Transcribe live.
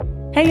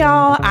Hey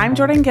y'all, I'm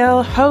Jordan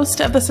Gill,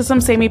 host of the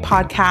Systems Saved Me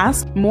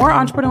podcast. More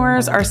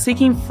entrepreneurs are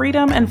seeking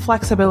freedom and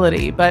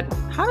flexibility, but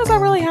how does that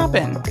really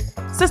happen?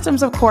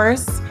 Systems, of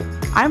course.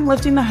 I'm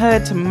lifting the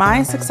hood to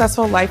my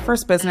successful life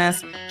first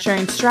business,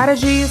 sharing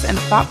strategies and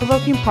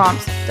thought-provoking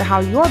prompts to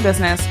how your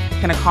business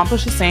can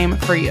accomplish the same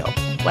for you.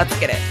 Let's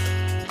get it.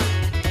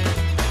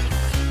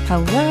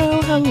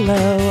 Hello.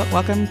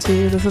 Welcome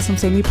to the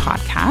Systems Saved Me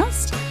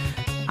podcast.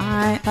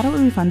 I thought it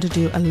would be fun to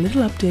do a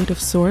little update of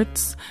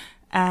sorts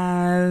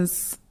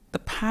as the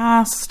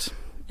past,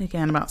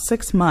 again, about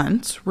 6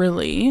 months,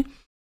 really,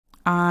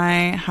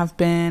 I have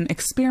been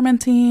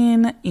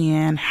experimenting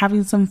and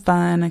having some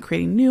fun and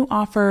creating new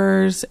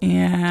offers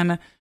and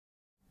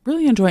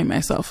really enjoying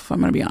myself, if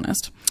I'm going to be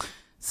honest.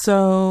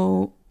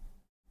 So,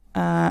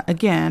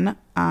 again,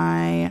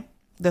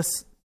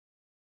 this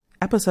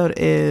episode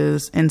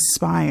is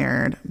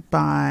inspired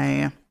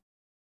by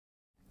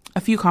a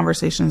few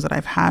conversations that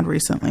I've had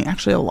recently.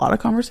 Actually, a lot of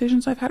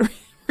conversations I've had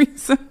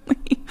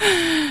recently,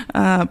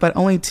 but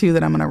only two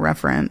that I'm going to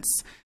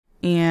reference.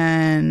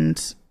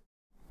 And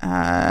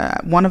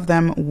one of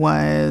them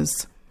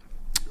was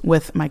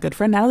with my good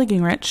friend, Natalie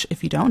Gingrich.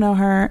 If you don't know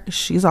her,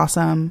 she's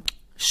awesome.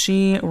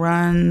 She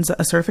runs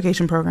a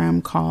certification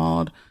program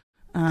called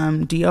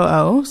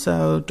DOO,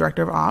 so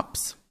Director of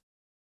Ops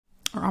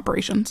or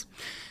Operations.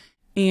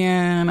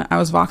 And I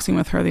was voxing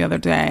with her the other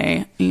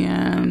day,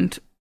 and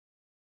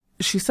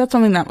she said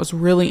something that was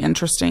really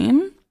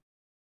interesting.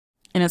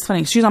 And it's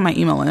funny, she's on my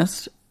email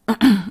list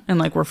and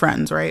like we're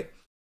friends, right?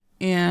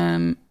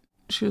 And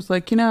she was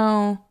like,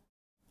 I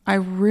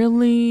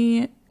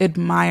really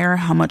admire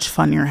how much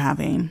fun you're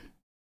having.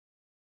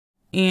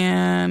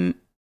 And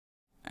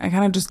I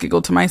kind of just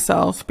giggled to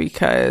myself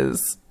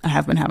because I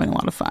have been having a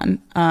lot of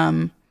fun.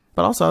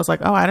 But also I was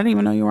like, oh, I didn't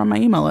even know you were on my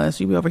email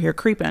list. You'd be over here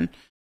creeping.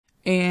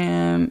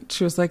 And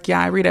she was like, yeah,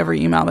 I read every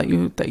email that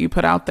you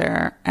put out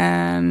there.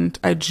 And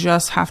I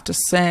just have to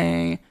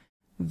say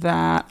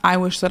that I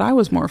wish that I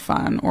was more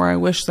fun, or I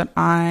wish that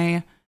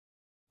I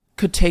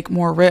could take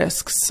more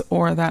risks,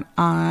 or that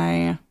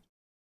I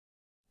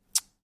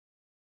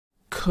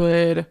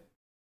could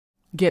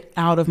get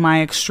out of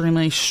my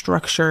extremely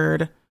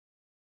structured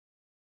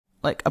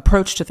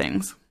approach to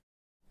things.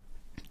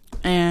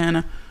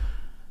 And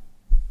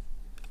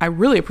I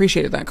really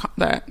appreciated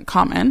that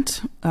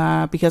comment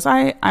because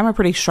I'm a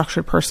pretty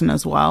structured person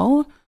as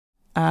well.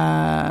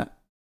 But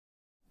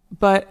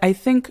I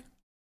think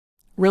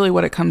really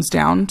what it comes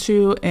down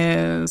to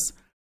is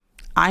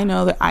I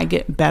know that I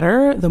get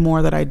better the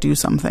more that I do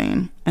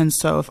something. And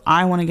so if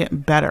I want to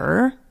get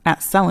better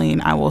at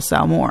selling, I will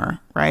sell more,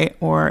 right?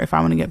 Or if I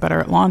want to get better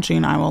at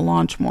launching, I will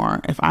launch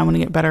more. If I want to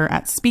get better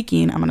at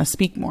speaking, I'm going to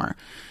speak more.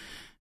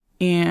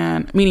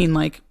 And meaning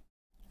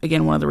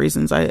again, one of the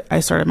reasons I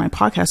started my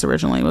podcast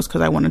originally was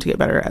because I wanted to get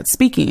better at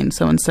speaking.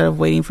 So instead of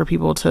waiting for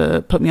people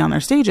to put me on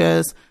their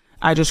stages,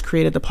 I just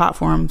created the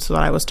platform so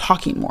that I was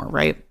talking more,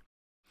 right?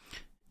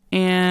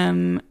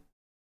 And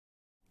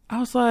I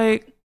was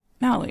like,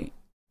 Natalie,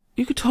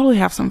 you could totally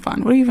have some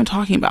fun. What are you even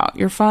talking about?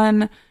 You're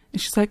fun.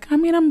 And she's like,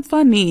 I'm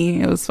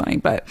funny. It was funny,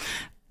 but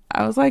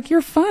I was like,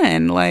 you're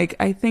fun.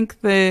 I think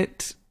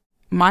that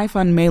my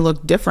fun may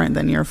look different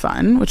than your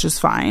fun, which is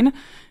fine.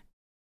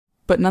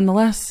 But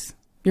nonetheless,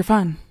 you're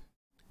fun.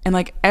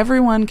 And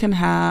everyone can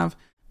have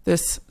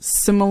this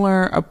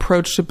similar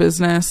approach to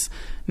business.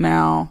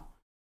 Now,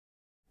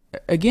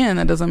 again,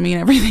 that doesn't mean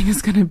everything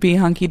is going to be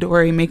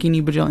hunky-dory, making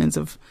you bajillions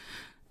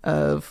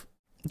of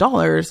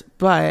dollars.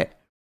 But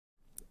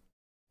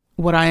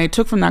what I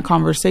took from that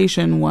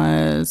conversation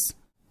was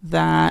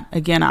that,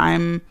 again,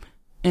 I'm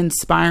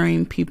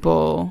inspiring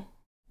people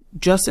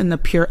just in the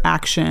pure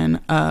action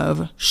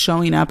of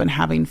showing up and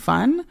having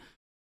fun.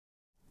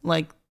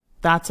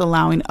 That's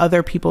allowing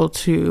other people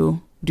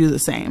to do the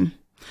same.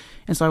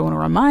 And so I want to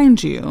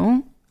remind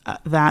you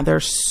that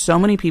there's so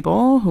many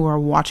people who are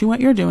watching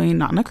what you're doing,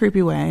 not in a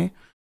creepy way,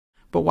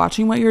 but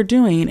watching what you're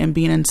doing and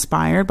being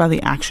inspired by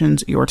the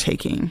actions you're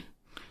taking.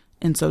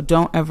 And so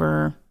don't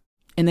ever,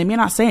 and they may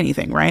not say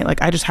anything, right?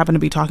 I just happened to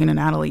be talking to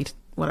Natalie,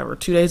 2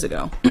 days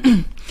ago.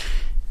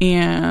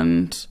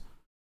 And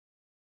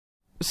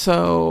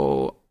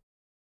so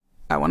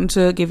I wanted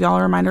to give y'all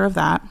a reminder of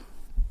that.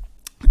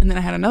 And then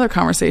I had another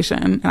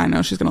conversation, and I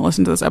know she's going to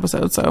listen to this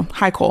episode, so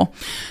hi, Cole.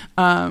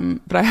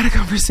 But I had a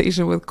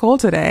conversation with Cole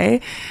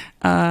today,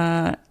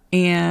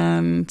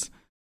 and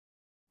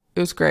it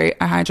was great.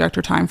 I hijacked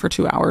her time for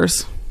 2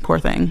 hours, poor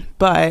thing.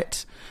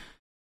 But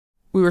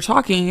we were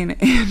talking,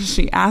 and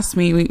she asked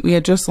me, we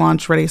had just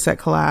launched Ready, Set,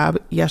 Collab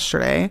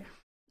yesterday,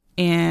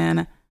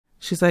 and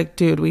she's like,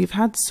 dude, we've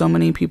had so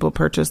many people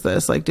purchase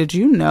this. Did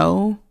you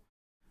know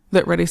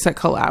that Ready, Set,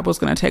 Collab was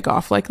going to take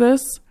off like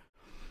this?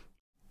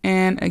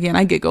 And again,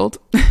 I giggled.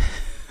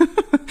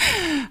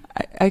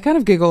 I kind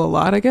of giggle a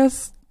lot, I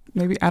guess.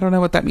 Maybe, I don't know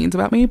what that means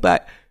about me,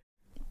 but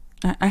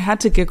I had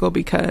to giggle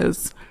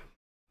because,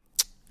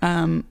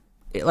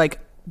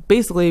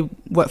 basically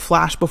what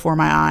flashed before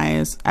my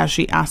eyes as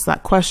she asked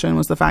that question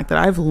was the fact that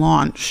I've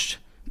launched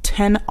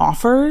 10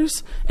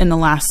 offers in the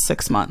last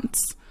 6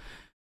 months.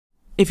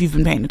 If you've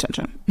been paying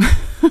attention.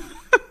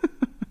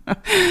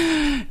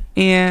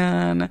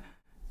 And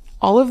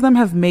all of them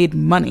have made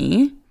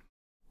money.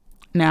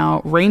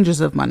 Now, ranges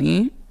of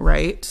money,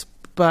 right?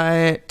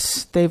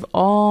 But they've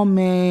all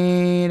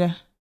made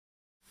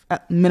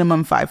at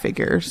minimum 5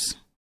 figures.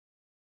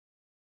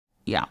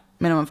 Yeah,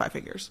 minimum 5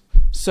 figures.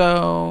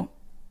 So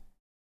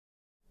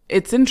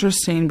it's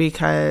interesting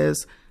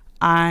because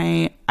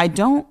I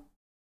don't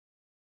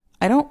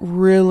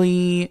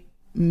really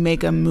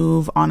make a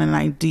move on an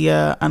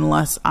idea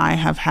unless I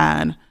have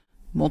had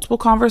multiple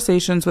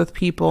conversations with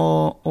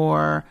people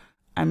or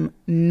I'm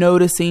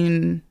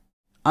noticing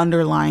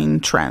underlying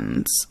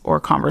trends or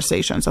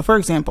conversations. So for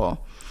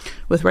example,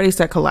 with Ready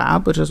Set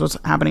Collab, which is what's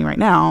happening right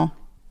now,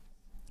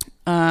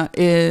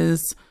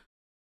 is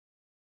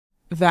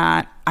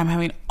that I'm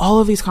having all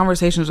of these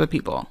conversations with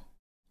people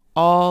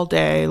all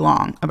day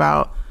long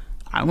about,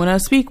 I want to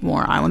speak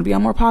more. I want to be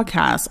on more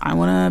podcasts. I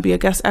want to be a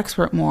guest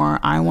expert more.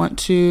 I want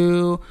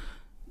to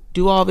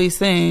do all these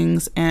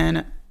things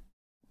and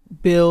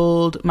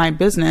build my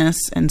business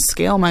and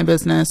scale my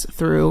business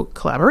through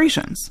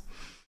collaborations.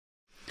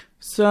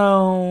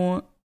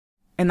 So,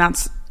 and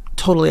that's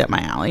totally up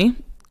my alley.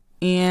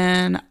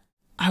 And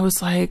I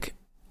was like,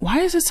 why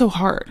is it so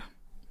hard?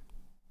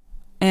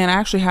 And I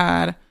actually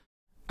I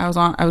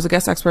was a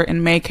guest expert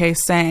in May K.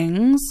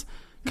 Sang's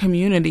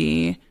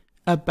community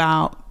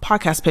about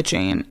podcast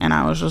pitching. And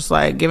I was just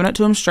like giving it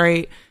to him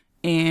straight.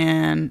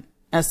 And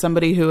as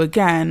somebody who,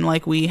 again,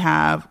 like we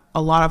have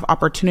a lot of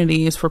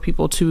opportunities for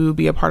people to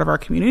be a part of our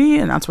community.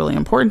 And that's really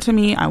important to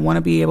me. I want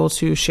to be able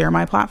to share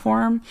my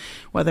platform,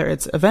 whether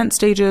it's event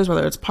stages,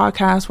 whether it's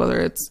podcasts, whether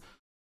it's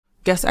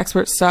guest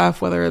expert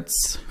stuff, whether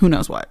it's who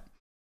knows what.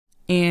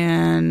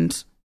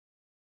 And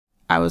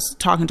I was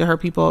talking to her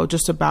people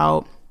just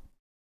about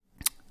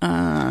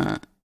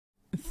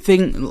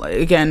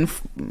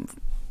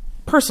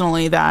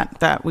personally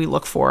that we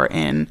look for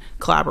in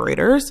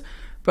collaborators,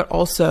 but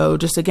also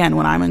just, again,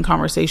 when I'm in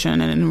conversation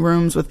and in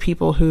rooms with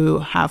people who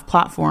have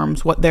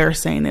platforms, what they're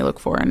saying they look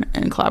for in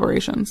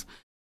collaborations.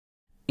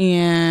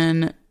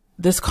 And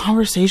this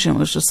conversation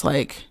was just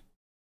like,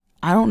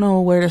 I don't know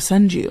where to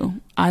send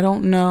you. I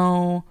don't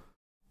know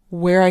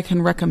where I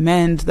can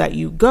recommend that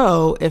you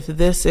go if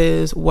this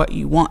is what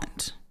you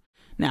want.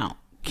 Now,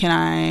 can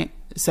I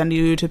send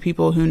you to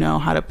people who know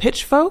how to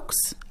pitch folks?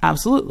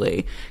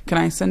 Absolutely. Can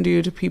I send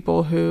you to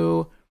people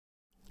who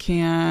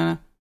can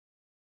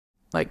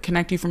like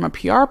connect you from a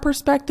PR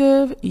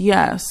perspective?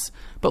 Yes.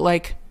 But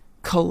like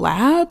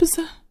collabs?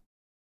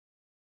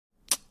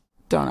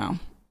 Don't know.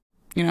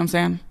 You know what I'm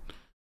saying?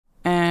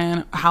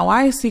 And how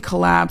I see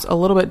collabs a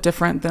little bit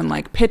different than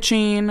like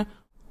pitching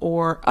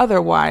or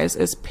otherwise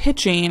is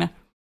pitching.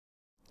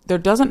 There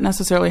doesn't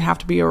necessarily have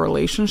to be a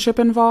relationship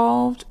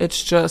involved.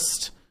 It's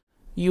just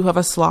you have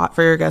a slot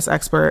for your guest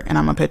expert and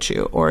I'm gonna pitch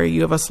you, or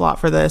you have a slot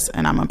for this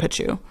and I'm gonna pitch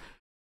you.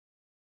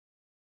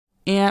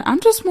 And I'm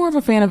just more of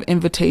a fan of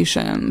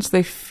invitations.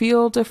 They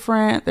feel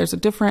different. There's a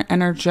different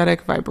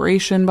energetic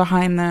vibration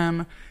behind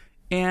them.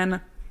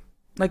 And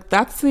like,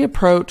 that's the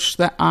approach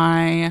that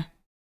I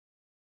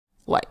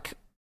like.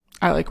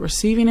 I like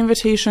receiving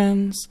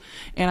invitations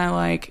and I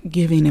like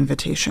giving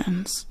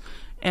invitations.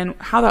 And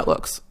how that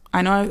looks,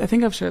 I know, I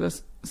think I've shared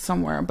this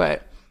somewhere,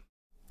 but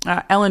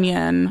Ellen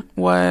Yen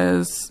we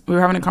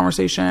were having a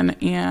conversation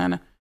and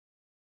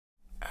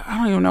I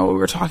don't even know what we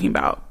were talking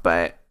about,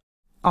 but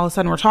all of a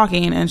sudden we're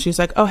talking and she's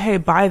like, oh, hey,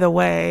 by the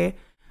way,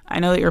 I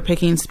know that you're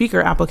picking speaker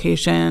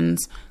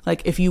applications.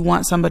 Like if you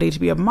want somebody to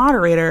be a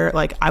moderator,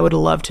 like I would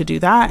love to do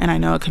that. And I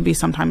know it can be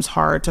sometimes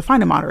hard to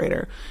find a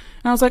moderator.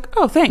 And I was like,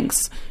 oh,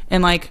 thanks.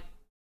 And like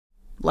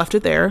left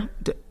it there.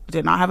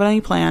 Did not have any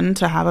plan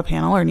to have a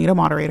panel or need a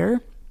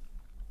moderator.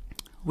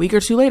 A week or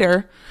two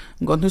later,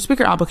 I'm going through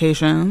speaker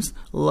applications.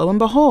 Lo and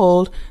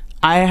behold,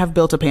 I have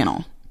built a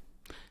panel.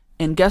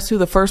 And guess who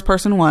the first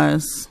person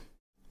was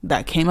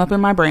that came up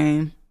in my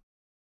brain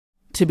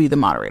to be the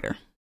moderator?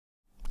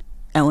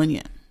 Ellen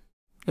Yin.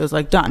 It was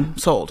like, done,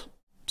 sold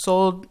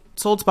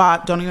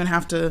spot. Don't even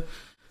have to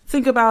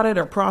think about it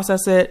or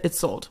process it. It's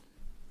sold.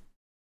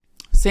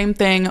 Same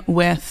thing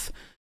with,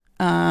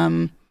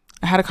 I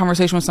had a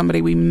conversation with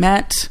somebody we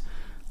met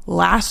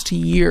last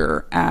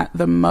year at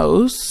the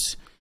most,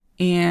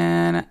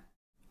 and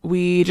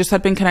we just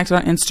had been connected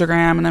on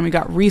Instagram, and then we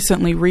got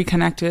recently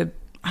reconnected.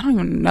 I don't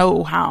even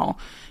know how.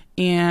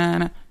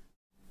 And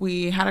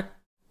we had a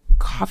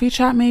coffee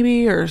chat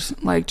maybe, or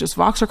like just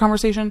Voxer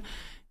conversation.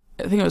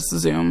 I think it was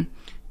Zoom.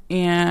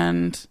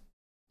 And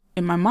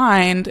in my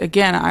mind,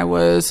 again, I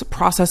was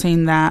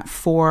processing that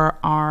for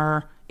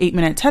our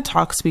 8-minute TED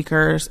Talk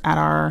speakers at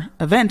our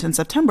event in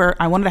September.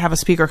 I wanted to have a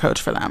speaker coach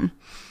for them.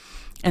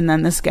 And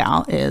then this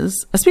gal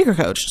is a speaker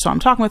coach. So I'm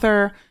talking with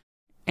her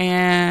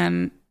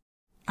and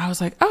I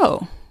was like,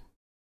 oh,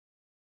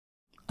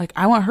 like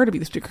I want her to be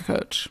the speaker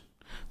coach.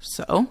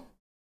 So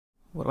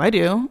what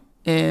do?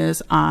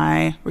 Is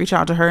I reach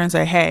out to her and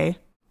say, hey,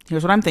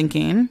 here's what I'm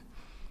thinking.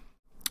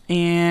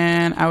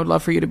 And I would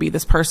love for you to be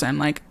this person.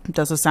 Like,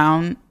 does it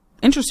sound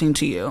interesting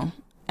to you?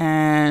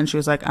 And she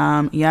was like,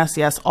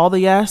 yes, all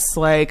the yes,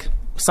 like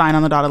sign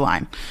on the dotted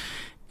line.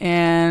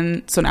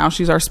 And so now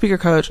she's our speaker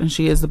coach and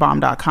she is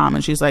thebomb.com.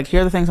 And she's like,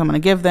 here are the things I'm going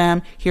to give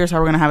them. Here's how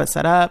we're going to have it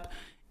set up.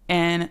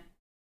 And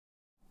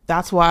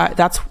that's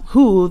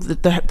who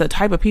the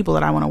type of people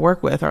that I want to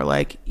work with are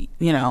like,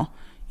 you know,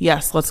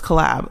 yes, let's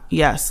collab.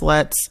 Yes,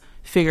 let's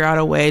figure out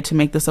a way to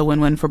make this a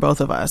win-win for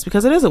both of us,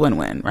 because it is a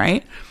win-win,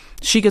 right?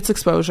 She gets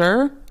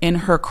exposure in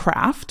her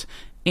craft,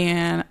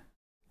 and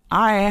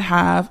I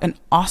have an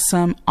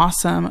awesome,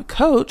 awesome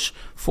coach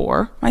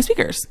for my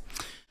speakers.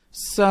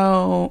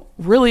 So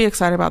really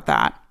excited about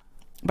that.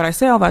 But I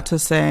say all that to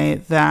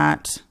say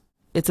that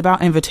it's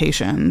about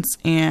invitations,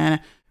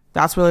 and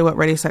that's really what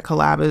Ready Set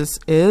Collab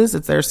is.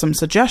 There's some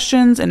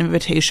suggestions and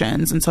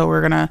invitations. And so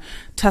we're going to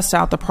test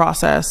out the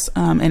process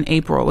in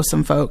April with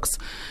some folks.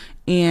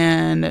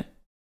 And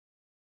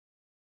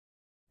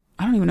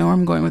I don't even know where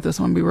I'm going with this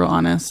one, to be real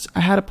honest. I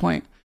had a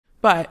point,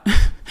 but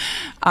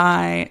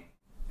I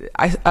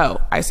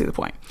see the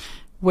point,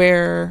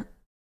 where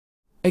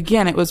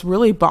again, it was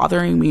really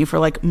bothering me for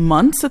like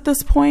months at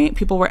this point.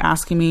 People were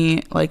asking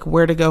me like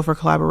where to go for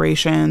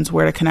collaborations,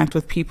 where to connect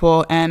with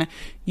people. And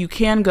you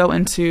can go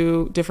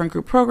into different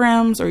group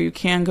programs, or you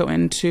can go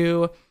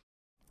into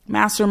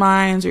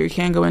masterminds, or you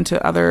can go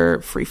into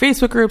other free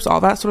Facebook groups, all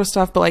that sort of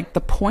stuff. But like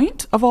the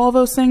point of all of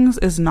those things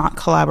is not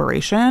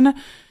collaboration.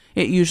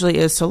 It usually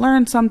is to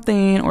learn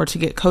something, or to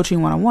get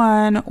coaching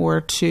one-on-one,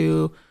 or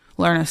to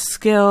learn a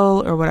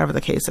skill, or whatever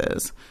the case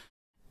is.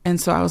 And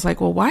so I was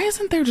like, well, why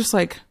isn't there just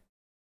like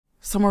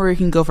somewhere where you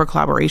can go for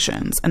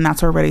collaborations? And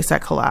that's where Ready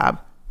Set Collab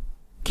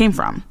came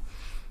from.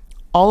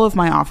 All of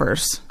my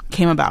offers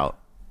came about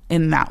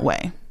in that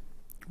way,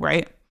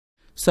 right?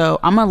 So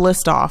I'm going to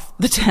list off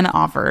the 10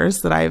 offers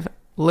that I've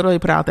literally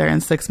put out there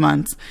in 6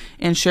 months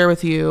and share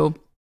with you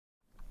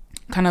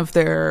kind of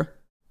their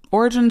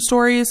origin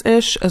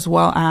stories-ish, as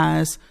well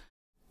as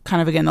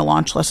kind of, again, the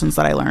launch lessons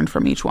that I learned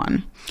from each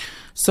one.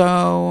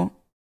 So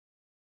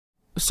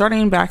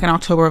starting back in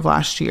October of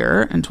last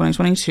year, in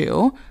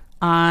 2022,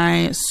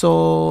 I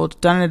sold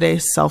Done in a Day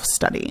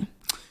Self-Study.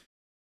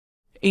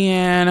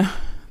 And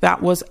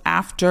that was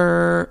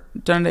after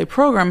Done in a Day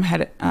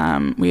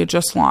program we had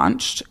just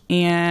launched,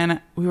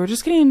 and we were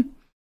just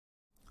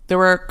there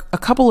were a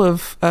couple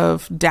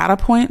of data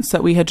points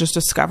that we had just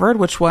discovered,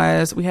 which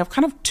was we have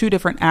kind of two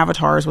different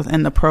avatars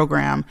within the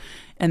program.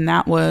 And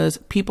that was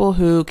people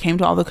who came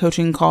to all the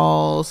coaching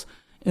calls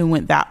and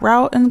went that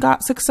route and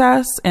got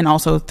success, and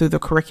also through the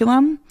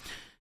curriculum.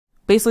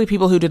 Basically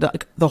people who did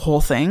like the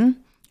whole thing.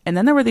 And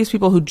then there were these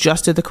people who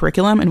just did the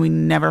curriculum and we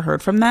never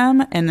heard from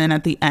them. And then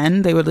at the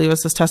end, they would leave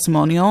us this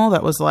testimonial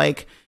that was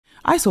like,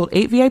 I sold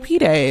 8 VIP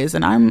days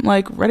and I'm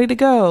like ready to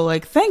go.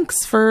 Like,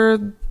 thanks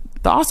for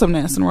the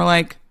awesomeness. And we're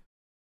like,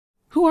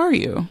 who are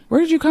you? Where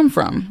did you come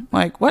from?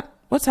 Like,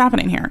 what's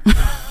happening here?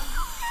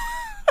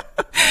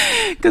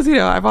 Because, you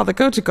know, I've all the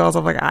coaching calls.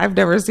 I'm like, I've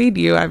never seen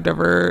you. I've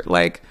never,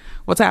 like,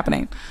 what's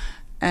happening?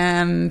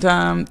 And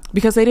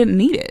because they didn't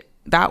need it.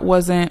 That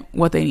wasn't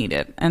what they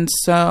needed. And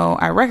so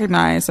I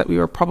recognized that we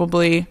were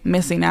probably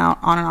missing out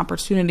on an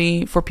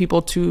opportunity for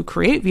people to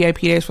create VIP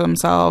days for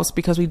themselves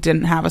because we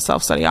didn't have a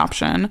self-study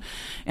option.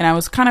 And I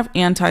was kind of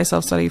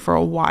anti-self-study for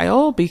a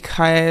while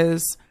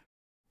because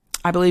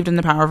I believed in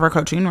the power of our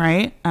coaching,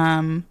 right?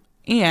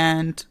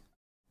 And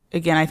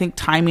again, I think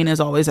timing is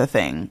always a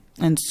thing.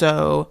 And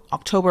so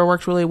October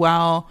worked really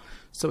well.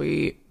 So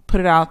we put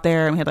it out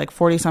there and we had like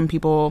 40 some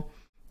people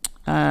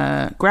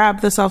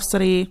grab the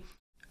self-study,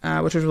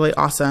 which was really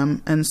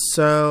awesome. And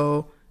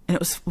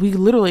we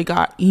literally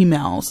got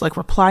emails, like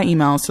reply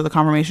emails to the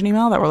confirmation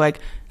email that were like,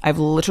 I've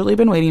literally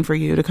been waiting for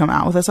you to come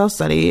out with a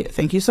self-study.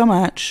 Thank you so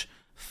much.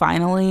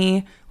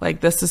 Finally, like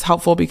this is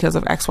helpful because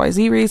of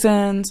XYZ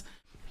reasons.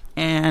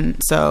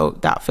 And so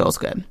that feels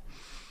good.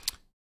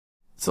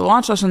 So the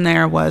launch lesson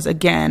there was,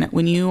 again,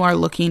 when you are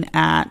looking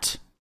at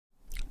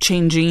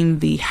changing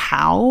the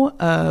how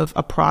of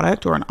a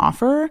product or an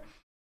offer,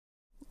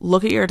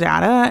 look at your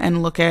data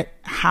and look at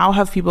how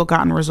have people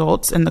gotten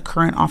results in the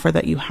current offer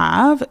that you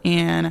have.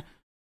 And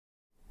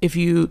if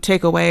you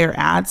take away or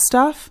add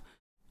stuff,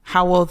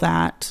 how will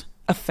that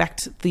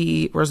affect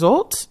the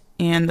result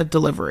and the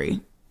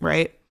delivery,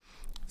 right?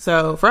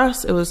 So for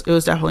us, it was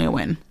definitely a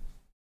win.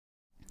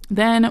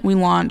 Then we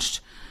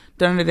launched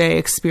Done in a Day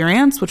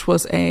Experience, which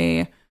was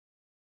a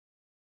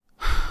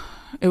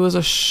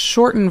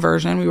shortened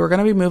version. We were going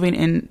to be moving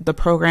in the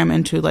program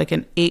into like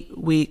an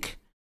 8-week,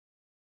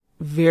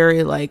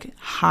 very like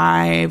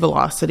high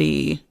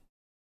velocity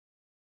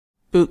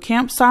boot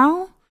camp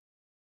style.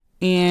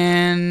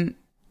 And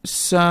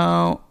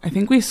so I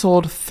think we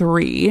sold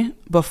 3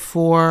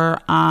 before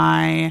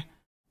I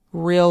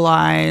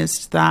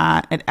realized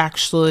that I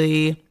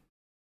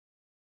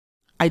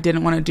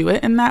didn't want to do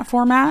it in that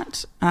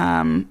format.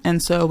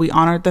 And so we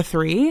honored the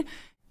 3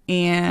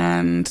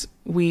 and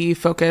we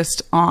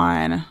focused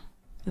on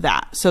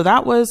that. So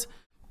that was,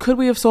 could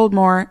we have sold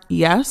more?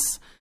 Yes.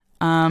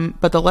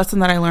 But the lesson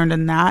that I learned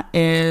in that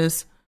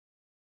is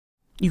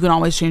you can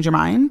always change your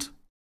mind.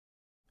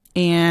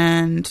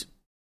 And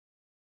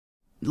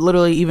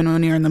literally even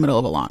when you're in the middle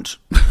of a launch.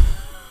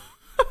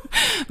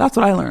 That's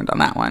what I learned on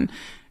that one.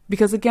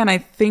 because again, I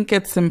think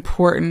it's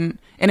important,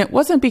 and it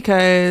wasn't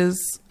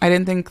because I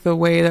didn't think the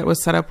way that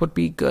was set up would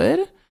be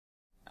good.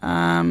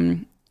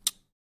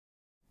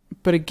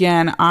 But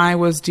again, I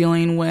was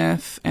dealing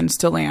with, and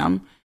still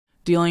am,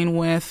 dealing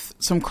with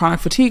some chronic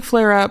fatigue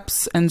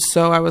flare-ups. And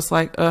so I was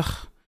like,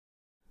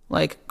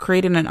 like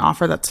creating an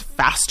offer that's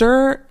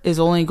faster is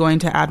only going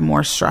to add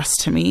more stress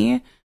to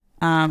me.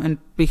 And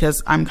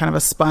because I'm kind of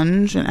a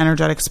sponge, an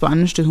energetic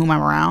sponge to whom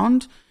I'm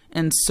around.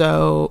 And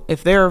so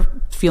if they're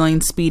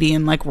feeling speedy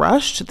and like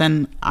rushed,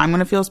 then I'm going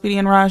to feel speedy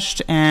and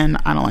rushed. And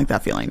I don't like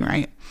that feeling,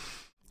 right?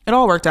 It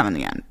all worked out in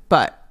the end,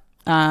 but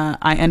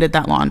I ended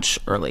that launch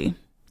early.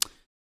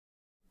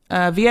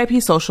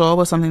 VIP Social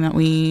was something that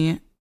we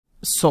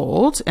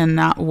sold, and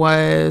that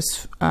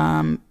was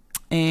a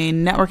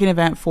networking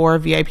event for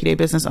VIP Day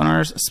business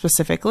owners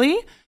specifically.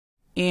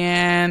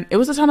 And it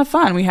was a ton of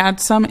fun. We had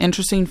some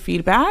interesting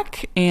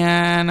feedback,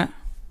 and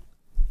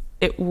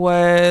it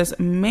was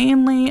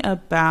mainly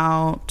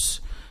about,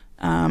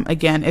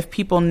 again, if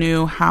people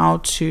knew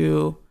how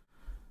to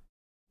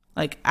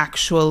like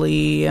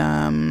actually,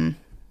 I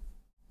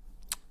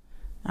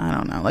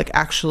don't know, like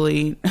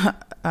actually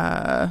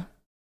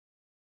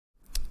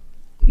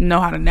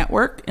know how to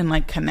network and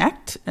like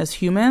connect as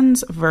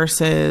humans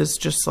versus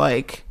just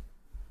like,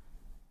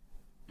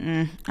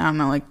 I don't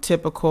know, like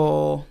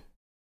typical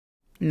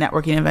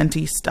networking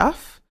eventy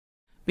stuff.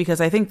 Because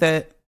I think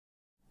that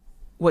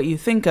what you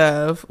think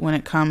of when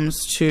it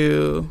comes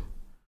to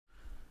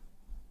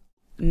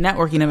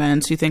networking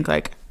events, you think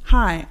like,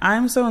 hi,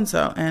 I'm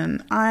so-and-so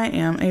and I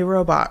am a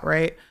robot,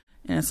 right?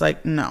 And it's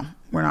like, no,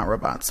 we're not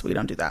robots. We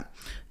don't do that.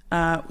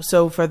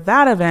 So for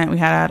that event, we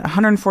had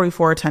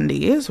 144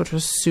 attendees, which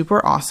was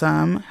super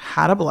awesome,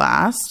 had a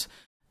blast.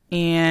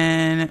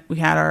 And we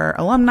had our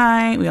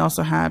alumni. We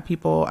also had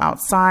people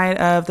outside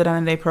of the Done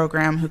in a Day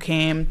program who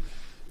came.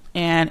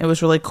 And it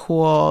was really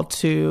cool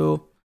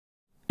to,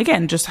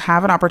 again, just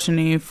have an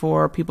opportunity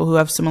for people who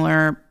have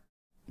similar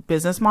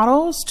business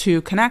models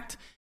to connect,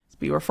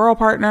 be referral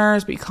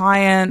partners, be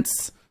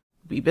clients,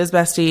 be biz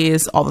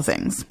besties, all the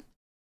things.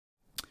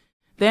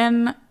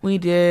 Then we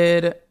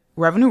did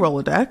Revenue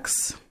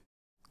Rolodex,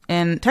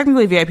 and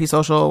technically VIP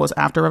Social was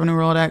after Revenue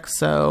Rolodex,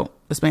 so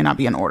this may not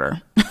be in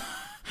order.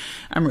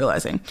 I'm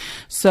realizing.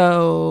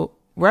 So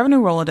Revenue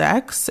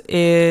Rolodex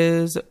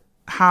is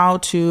how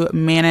to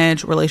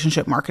manage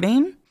relationship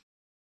marketing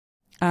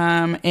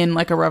in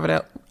like a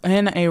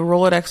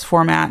Rolodex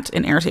format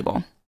in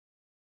Airtable.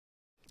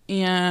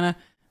 And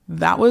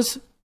that was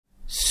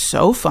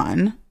so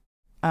fun.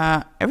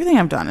 Everything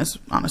I've done is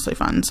honestly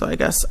fun, so I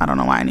guess I don't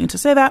know why I need to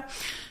say that.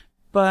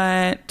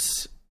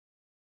 But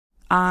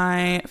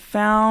I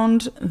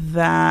found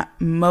that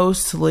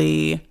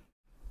mostly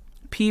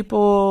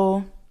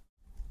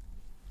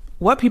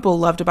what people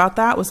loved about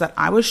that was that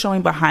I was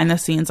showing behind the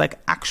scenes, like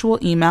actual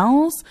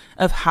emails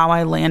of how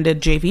I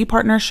landed JV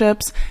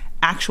partnerships,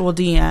 actual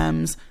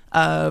DMs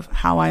of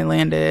how I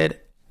landed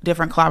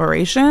different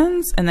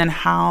collaborations, and then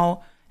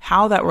how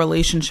that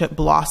relationship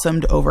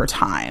blossomed over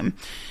time.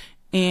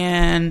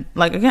 And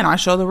like, again, I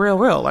show the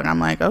real. Like, I'm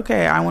like,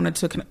 okay, I wanted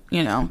to,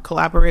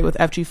 collaborate with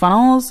FG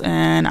Funnels,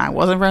 and I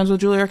wasn't friends with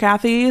Julie or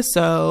Kathy.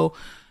 So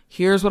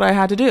here's what I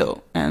had to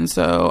do. And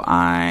so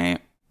I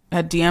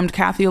had DM'd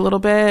Kathy a little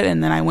bit,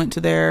 and then I went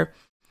to their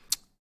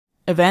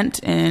event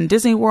in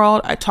Disney World.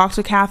 I talked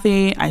to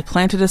Kathy. I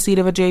planted a seed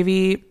of a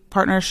JV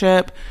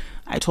partnership.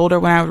 I told her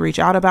when I would reach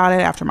out about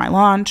it after my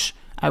launch.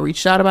 I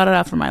reached out about it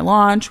after my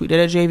launch. We did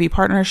a JV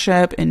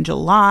partnership in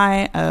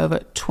July of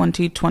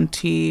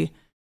 2022?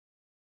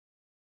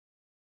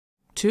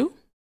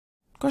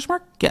 Question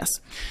mark? Yes.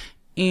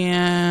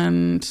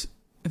 And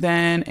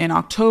then in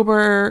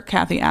October,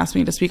 Kathy asked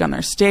me to speak on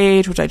their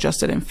stage, which I just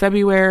did in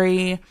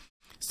February.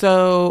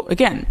 So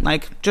again,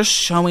 like just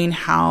showing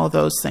how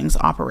those things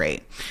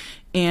operate.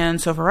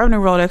 And so for Revenue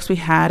Rolodex, we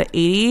had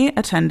 80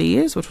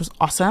 attendees, which was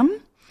awesome.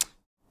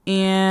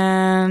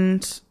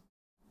 And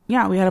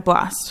yeah, we had a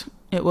blast.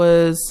 It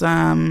was,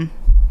 I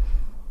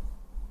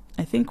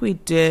think we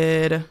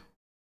did,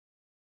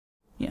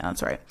 yeah,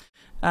 that's right.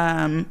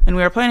 And we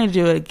were planning to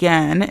do it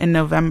again in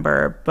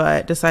November,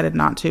 but decided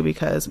not to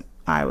because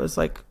I was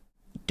like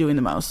doing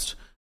the most.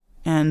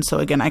 And so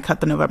again, I cut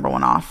the November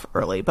one off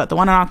early, but the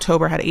one in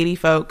October had 80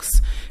 folks.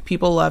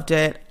 People loved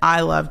it.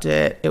 I loved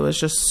it. It was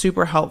just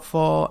super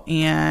helpful.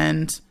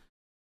 And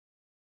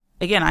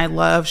again, I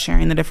love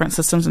sharing the different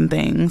systems and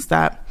things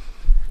that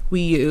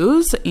we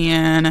use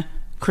and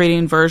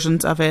creating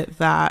versions of it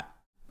that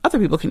other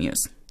people can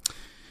use.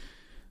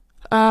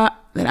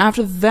 Then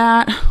after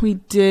that, we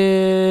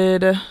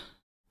did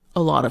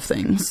a lot of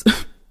things.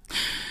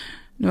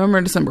 November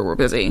and December were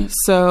busy.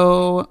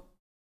 So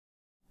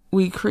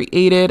we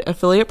created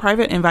affiliate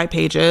private invite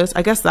pages.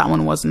 I guess that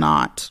one was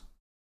not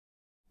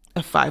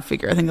a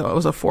 5-figure. I think it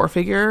was a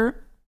 4-figure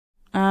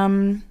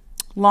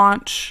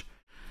launch.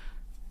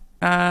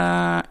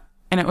 And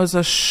it was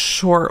a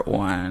short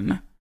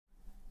one.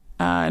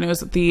 And it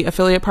was the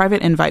affiliate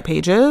private invite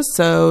pages.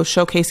 So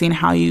showcasing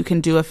how you can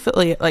do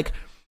affiliate, like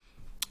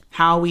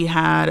how we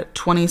had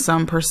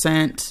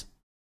 20-some%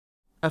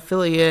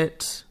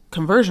 affiliate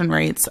conversion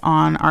rates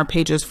on our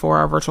pages for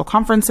our virtual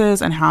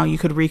conferences and how you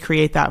could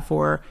recreate that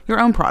for your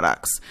own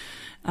products.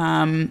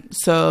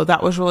 So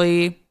that was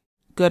really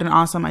good and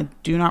awesome. I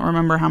do not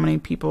remember how many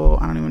people,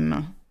 I don't even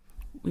know.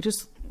 We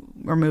just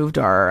removed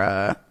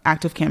our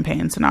active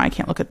campaign, so now I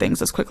can't look at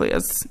things as quickly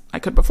as I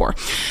could before.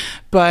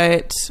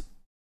 But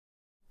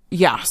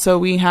yeah, so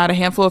we had a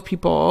handful of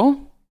people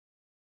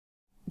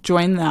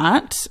join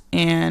that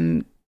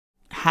and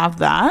have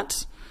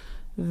that.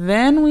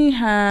 Then we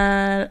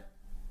had,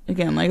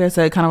 again, like I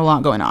said, kind of a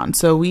lot going on.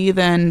 So we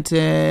then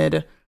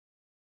did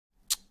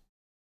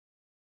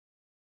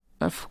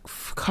a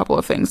couple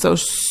of things. So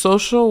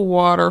Social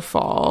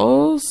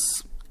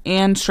Waterfalls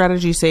and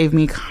Strategy Save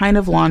Me kind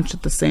of launched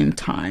at the same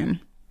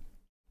time.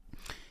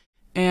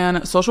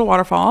 And Social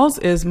Waterfalls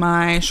is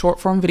my short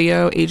form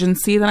video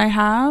agency that I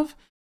have.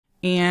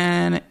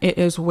 And it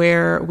is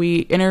where we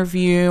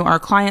interview our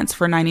clients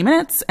for 90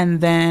 minutes and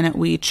then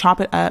we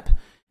chop it up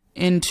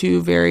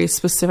into very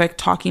specific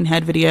talking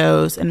head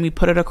videos and we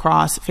put it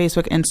across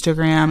Facebook,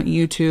 Instagram,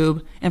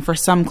 YouTube, and for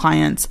some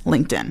clients,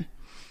 LinkedIn.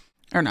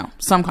 Or no,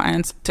 some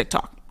clients,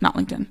 TikTok, not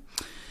LinkedIn.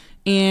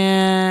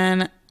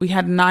 And we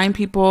had 9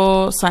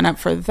 people sign up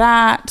for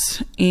that.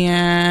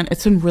 And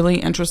it's been really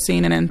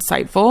interesting and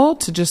insightful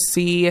to just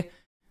see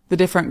the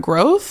different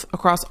growth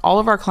across all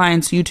of our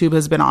clients. YouTube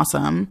has been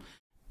awesome.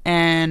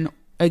 And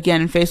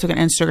again, Facebook and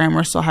Instagram,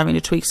 we're still having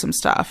to tweak some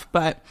stuff.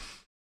 But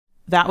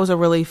that was a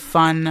really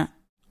fun,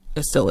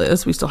 it still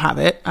is, we still have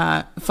it,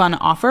 fun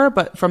offer.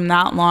 But from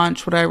that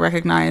launch, what I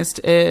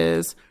recognized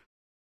is,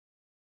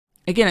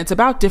 again, it's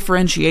about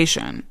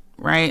differentiation,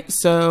 right?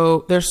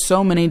 So there's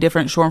so many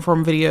different short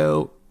form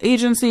video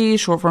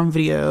agencies, short form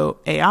video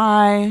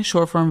AI,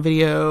 short form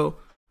video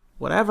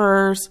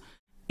whatevers.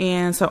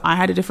 And so I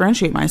had to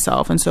differentiate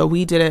myself. And so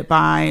we did it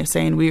by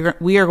saying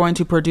we are going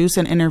to produce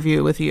an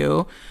interview with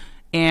you.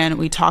 And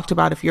we talked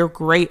about if you're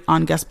great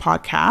on guest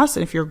podcasts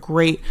and if you're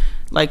great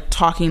like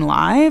talking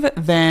live,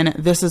 then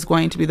this is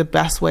going to be the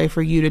best way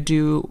for you to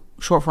do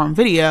short form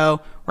video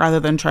rather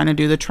than trying to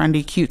do the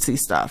trendy cutesy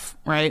stuff,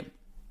 right?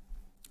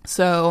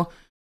 So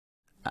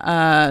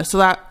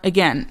that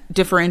again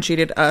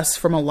differentiated us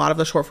from a lot of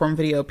the short form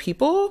video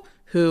people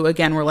who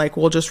again were like,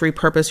 we'll just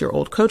repurpose your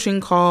old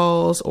coaching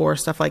calls or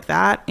stuff like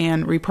that,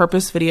 and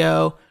repurpose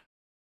video,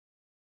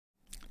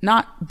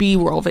 not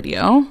B-roll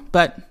video,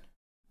 but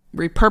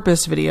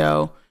repurposed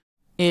video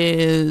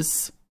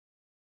is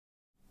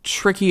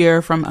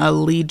trickier from a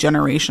lead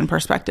generation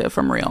perspective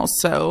from Reels.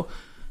 So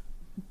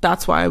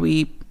that's why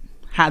we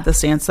had the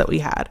stance that we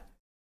had.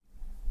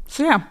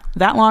 So yeah,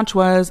 that launch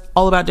was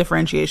all about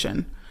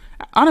differentiation.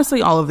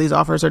 Honestly, all of these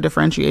offers are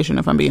differentiation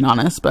if I'm being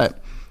honest,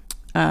 but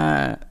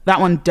that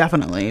one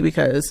definitely,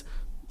 because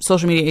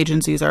social media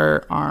agencies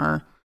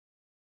are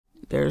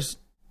there's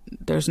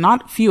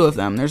not few of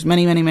them. There's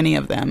many, many, many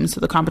of them. So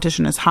the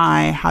competition is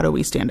high. How do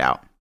we stand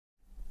out?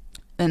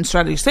 And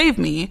Strategy Save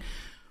Me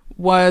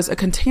was a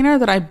container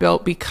that I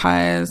built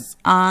because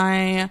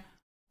I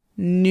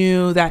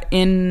knew that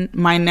in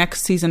my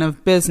next season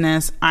of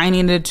business, I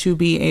needed to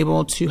be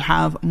able to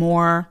have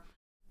more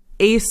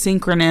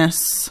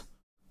asynchronous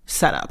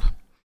setup,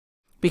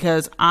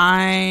 because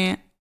I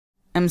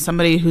am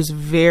somebody who's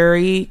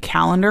very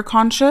calendar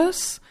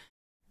conscious.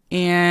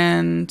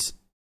 And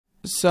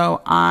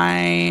so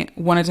I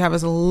wanted to have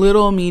as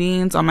little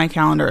meetings on my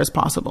calendar as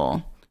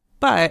possible.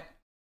 But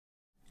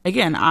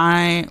again,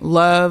 I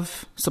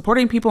love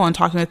supporting people and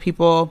talking with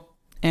people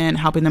and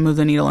helping them move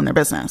the needle in their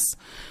business.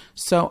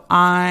 So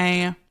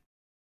I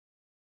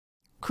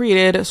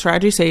created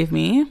Strategy Save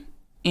Me,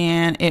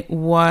 and it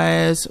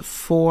was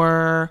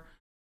for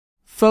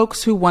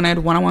folks who wanted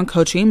one-on-one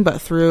coaching,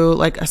 but through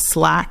like a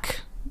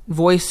Slack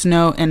voice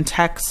note and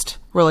text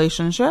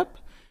relationship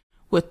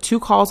with 2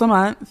 calls a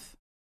month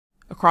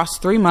across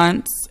 3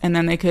 months. And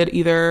then they could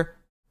either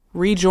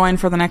rejoin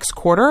for the next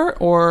quarter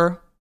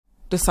or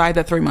decide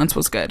that 3 months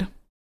was good.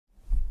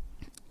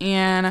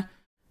 And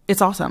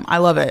it's awesome. I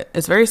love it.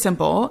 It's very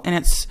simple, and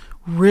it's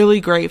really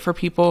great for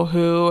people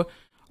who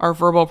are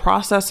verbal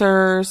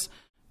processors,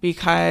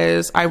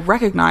 because I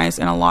recognize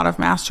in a lot of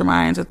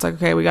masterminds, it's like,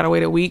 okay, we got to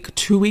wait a week,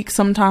 2 weeks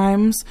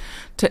sometimes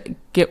to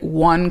get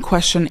one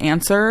question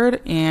answered.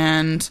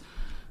 And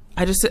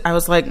I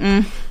was like,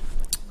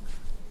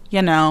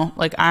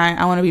 like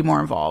I want to be more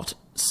involved.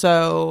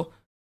 So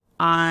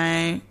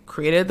I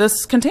created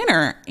this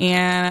container,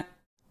 and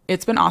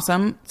it's been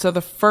awesome. So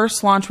the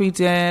first launch we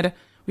did,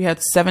 we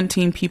had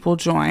 17 people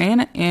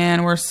join,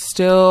 and we're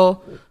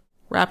still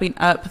wrapping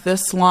up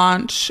this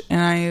launch.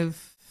 And I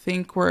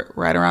think we're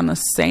right around the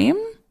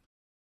same,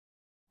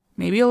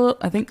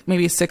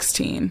 maybe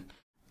 16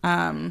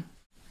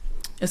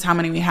 is how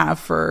many we have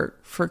for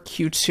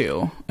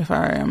Q2, if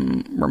I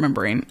am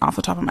remembering off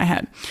the top of my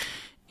head.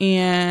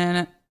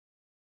 And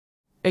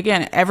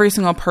again, every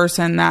single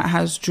person that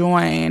has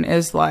joined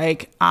is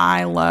like,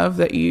 I love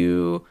that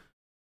you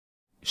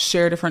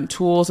share different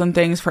tools and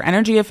things for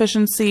energy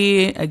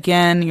efficiency.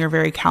 Again, you're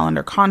very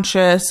calendar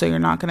conscious, so you're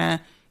not going to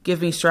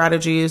give me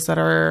strategies that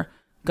are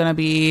going to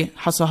be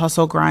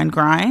hustle,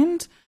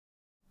 grind.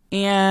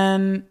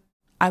 And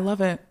I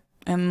love it.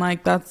 And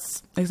like,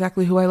 that's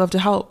exactly who I love to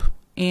help.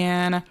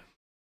 And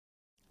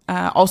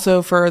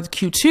also for the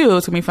Q2, it's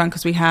going to be fun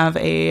because we have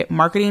a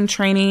marketing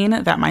training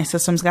that my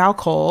systems gal,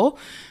 Cole,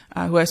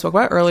 who I spoke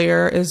about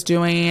earlier, is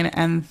doing.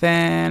 And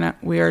then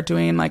we are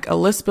doing like a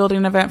list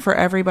building event for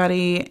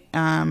everybody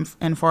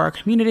and for our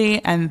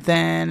community. And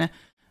then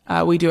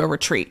we do a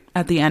retreat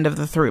at the end of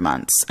the 3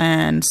 months.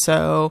 And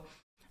so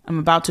I'm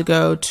about to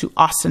go to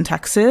Austin,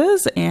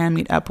 Texas and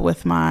meet up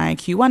with my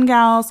Q1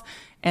 gals.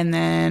 And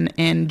then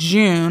in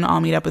June, I'll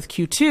meet up with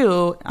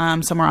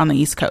Q2 somewhere on the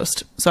East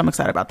Coast. So I'm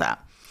excited about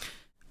that.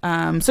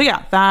 So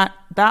yeah, that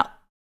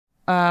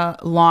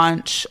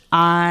launch,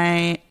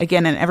 and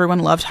everyone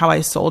loved how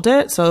I sold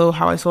it. So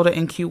how I sold it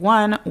in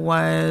Q1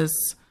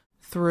 was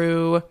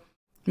through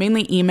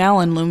mainly email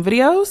and Loom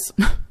videos.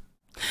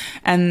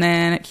 And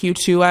then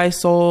Q2, I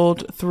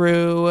sold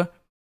through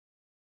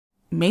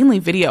mainly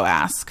Video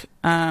Ask,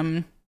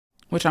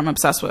 which I'm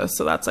obsessed with.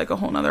 So that's like a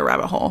whole nother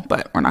rabbit hole,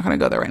 but we're not going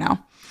to go there right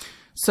now.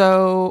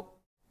 So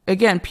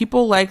again,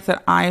 people like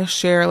that I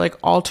share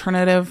like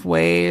alternative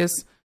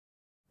ways,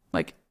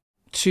 like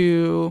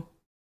to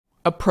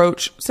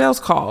approach sales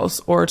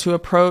calls or to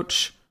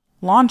approach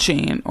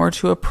launching or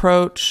to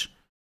approach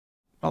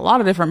a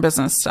lot of different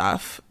business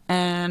stuff.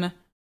 And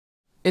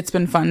it's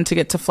been fun to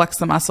get to flex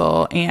the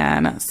muscle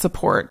and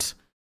support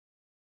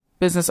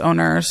business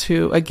owners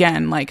who,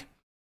 again, like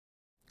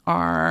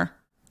are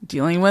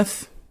dealing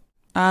with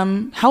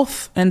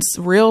health and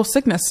real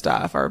sickness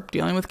stuff, are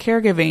dealing with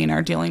caregiving,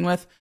 are dealing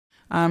with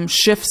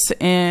shifts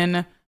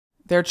in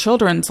their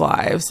children's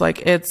lives.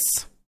 Like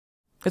it's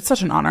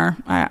such an honor.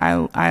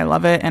 I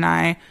love it, and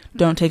I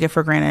don't take it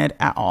for granted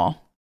at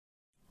all.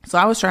 So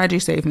that was Strategy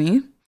Save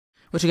Me,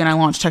 which again I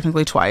launched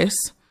technically twice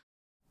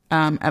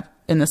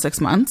in the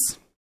 6 months.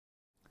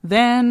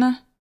 Then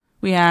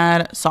we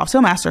had Soft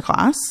Sale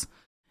Masterclass,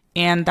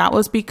 and that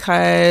was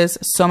because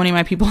so many of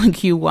my people in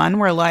Q1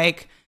 were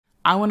like,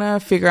 I want to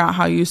figure out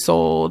how you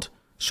sold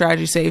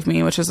Strategy Save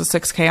Me, which is a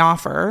 $6,000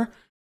 offer.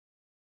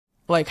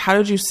 Like, how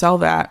did you sell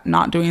that?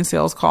 Not doing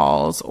sales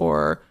calls,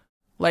 or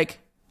like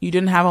you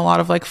didn't have a lot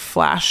of like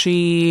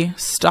flashy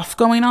stuff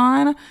going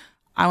on.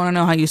 I want to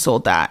know how you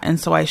sold that. And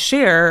so I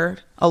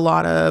shared a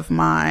lot of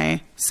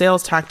my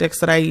sales tactics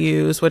that I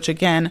use, which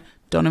again,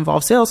 don't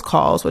involve sales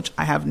calls, which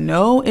I have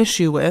no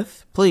issue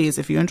with. Please,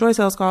 if you enjoy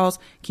sales calls,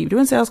 keep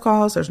doing sales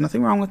calls. There's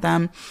nothing wrong with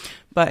them.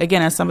 But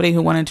again, as somebody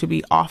who wanted to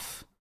be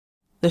off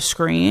the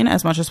screen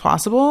as much as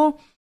possible,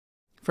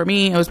 for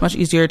me, it was much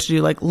easier to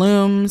do like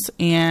Looms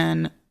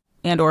and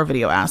or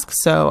Video Ask.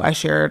 So I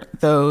shared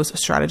those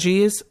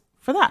strategies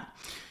for that.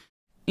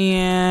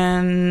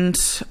 And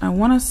I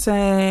want to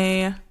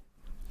say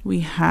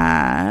we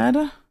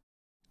had,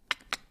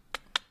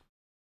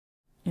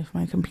 if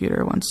my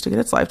computer wants to get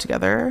its life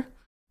together,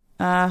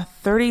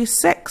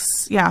 36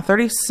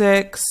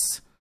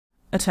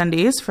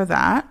 attendees for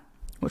that,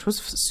 which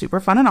was super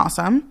fun and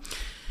awesome.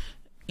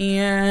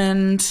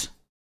 And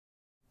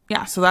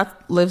yeah, so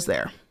that lives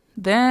there.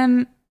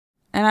 Then,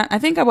 and I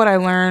think what I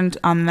learned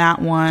on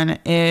that one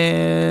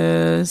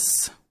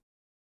is,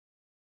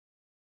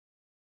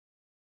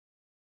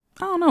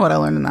 I don't know what I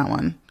learned in that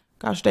one.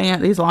 Gosh dang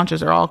it, these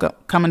launches are all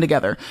coming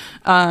together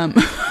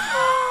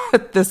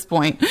at this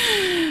point.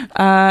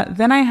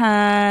 Then I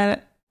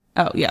had,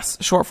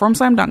 short form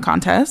slam dunk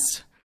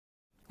contest,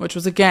 which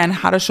was again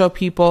how to show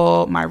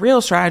people my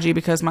Reels strategy,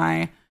 because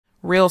my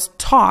Reels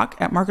talk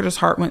at Marketer's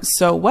Heart went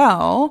so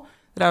well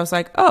that I was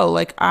like, oh,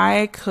 like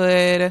I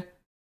could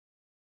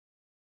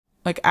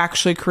like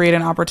actually create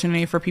an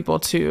opportunity for people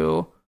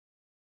to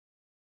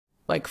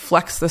like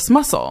flex this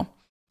muscle.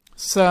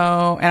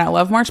 So, and I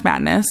love March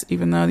Madness,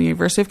 even though the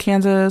University of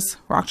Kansas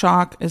Rock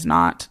Chalk is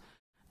not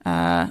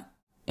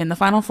in the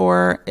Final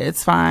Four.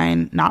 It's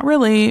fine. Not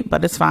really,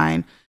 but it's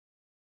fine.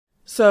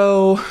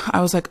 So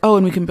I was like, oh,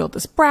 and we can build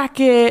this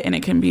bracket and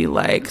it can be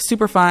like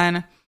super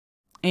fun.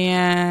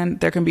 And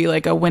there can be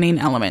like a winning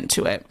element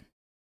to it.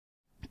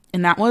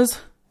 And that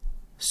was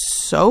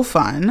so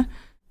fun.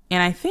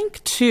 And I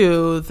think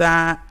too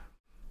that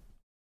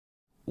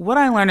what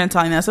I learned in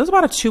telling this, it was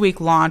about a 2-week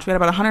launch. We had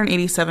about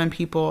 187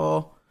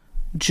 people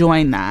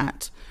join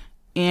that.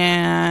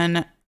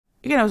 And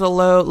again, it was a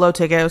low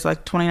ticket. It was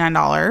like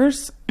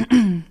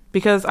 $29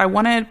 because I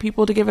wanted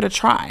people to give it a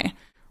try,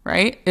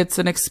 right? It's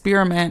an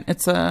experiment.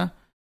 It's an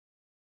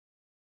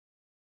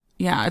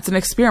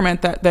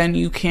experiment that then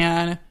you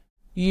can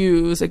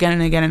use again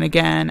and again and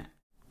again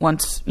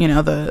once, you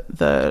know,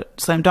 the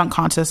slam dunk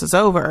contest is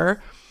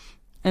over.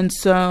 And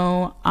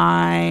so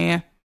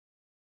I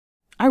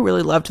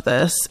really loved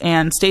this.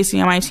 And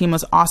Stacy on my team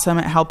was awesome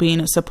at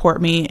helping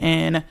support me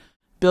in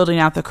building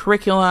out the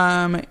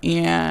curriculum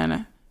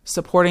and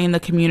supporting the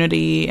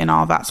community and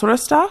all that sort of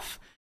stuff.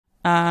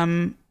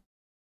 And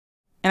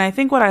I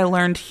think what I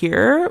learned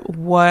here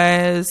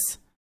was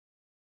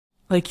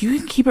like, you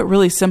can keep it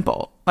really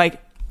simple.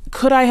 Like,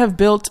 could I have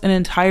built an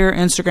entire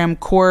Instagram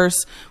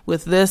course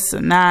with this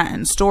and that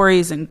and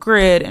stories and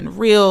grid and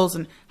reels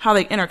and how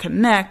they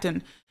interconnect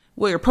and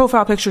what your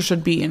profile picture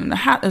should be? And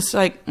it's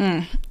like,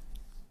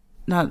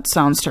 that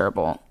sounds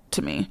terrible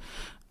to me.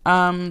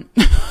 if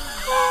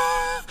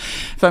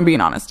I'm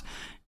being honest.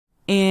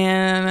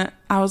 And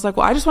I was like,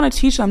 well, I just want to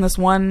teach them this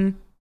one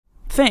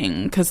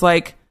thing because,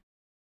 like,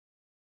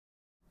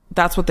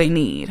 that's what they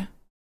need.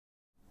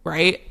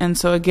 Right. And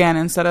so, again,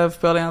 instead of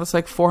building out this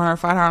like $400,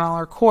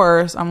 $500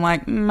 course, I'm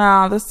like,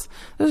 nah, this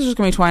is just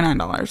going to be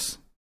 $29.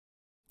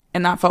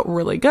 And that felt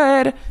really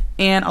good.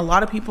 And a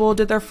lot of people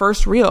did their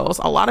first reels.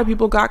 A lot of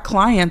people got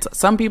clients.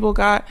 Some people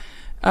got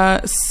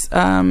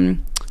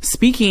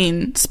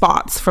speaking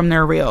spots from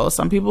their reels.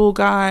 Some people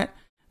got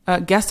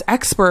guest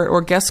expert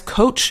or guest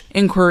coach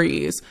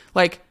inquiries.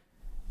 Like,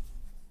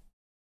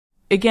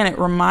 again, it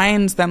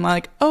reminds them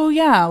like, oh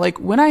yeah,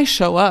 like when I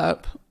show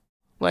up,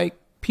 like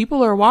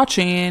people are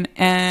watching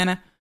and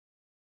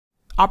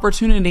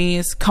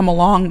opportunities come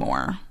along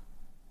more,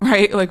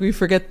 right? Like we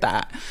forget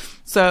that.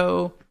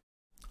 So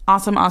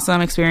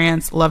awesome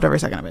experience. Loved every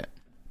second of it.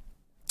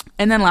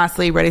 And then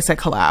lastly, Ready, Set,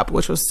 Collab,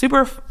 which was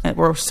super,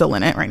 we're still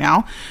in it right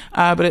now.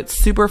 But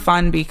it's super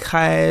fun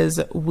because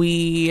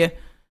we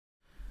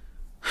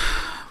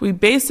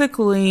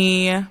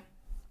basically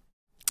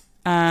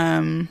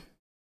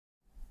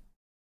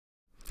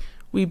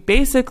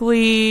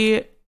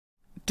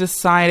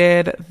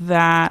decided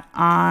that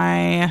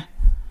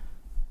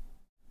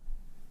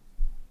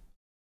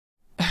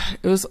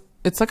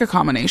it's like a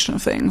combination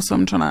of things. So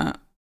I'm trying to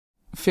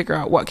figure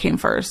out what came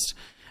first.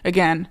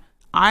 Again,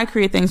 I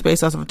create things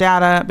based off of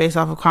data, based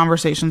off of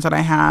conversations that I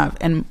have,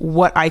 and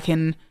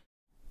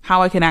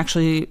how I can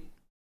actually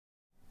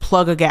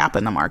plug a gap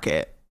in the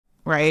market,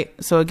 right?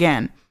 So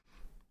again,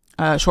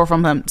 short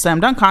form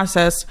slam dunk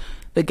contest,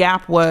 the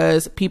gap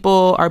was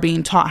people are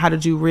being taught how to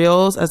do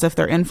reels as if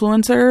they're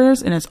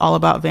influencers, and it's all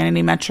about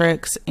vanity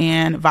metrics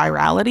and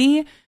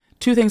virality,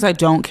 two things I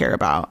don't care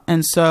about.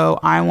 And so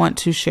I want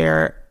to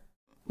share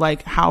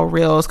like how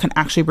reels can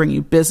actually bring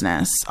you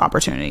business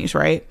opportunities,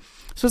 right?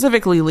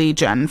 Specifically lead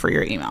gen for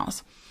your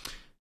emails,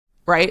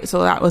 right?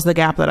 So that was the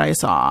gap that I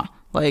saw.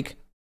 Like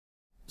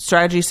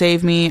Strategy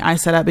Saved Me, I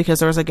set up because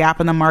there was a gap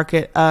in the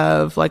market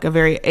of like a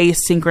very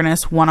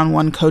asynchronous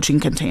one-on-one coaching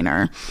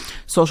container.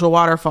 Social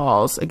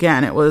Waterfalls,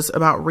 again, it was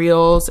about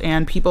reels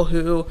and people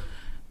who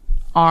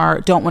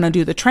don't want to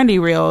do the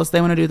trendy reels.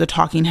 They want to do the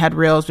talking head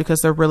reels because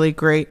they're really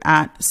great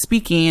at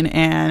speaking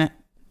and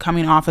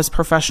coming off as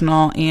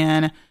professional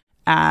and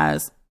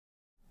as,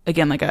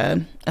 again, like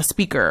a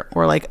speaker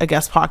or like a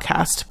guest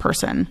podcast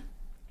person.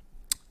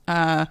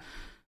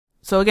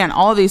 So again,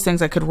 all of these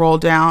things I could roll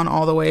down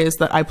all the ways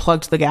that I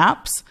plugged the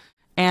gaps,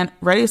 and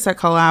Ready, Set,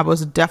 Collab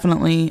was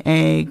definitely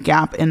a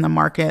gap in the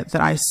market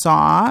that I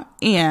saw.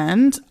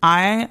 And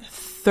I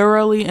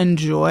thoroughly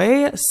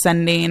enjoy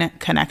sending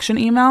connection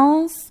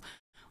emails.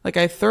 Like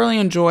I thoroughly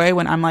enjoy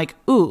when I'm like,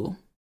 ooh,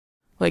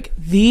 like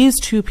these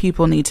two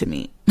people need to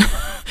meet.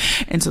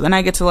 And so then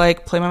I get to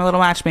like play my little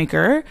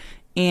matchmaker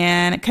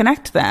and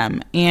connect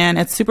them. And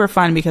it's super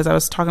fun because I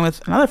was talking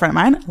with another friend of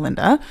mine,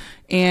 Linda,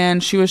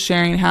 and she was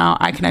sharing how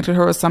I connected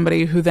her with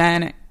somebody who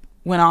then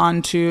went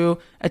on to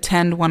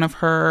attend one of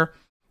her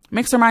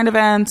Mixermind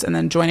events and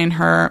then joining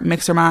her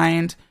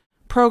Mixermind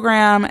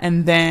program.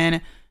 And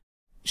then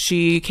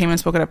she came and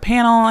spoke at a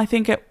panel, I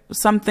think it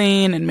was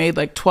something, and made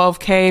like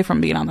 $12,000 from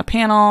being on the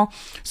panel.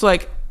 So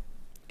like,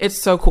 it's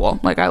so cool.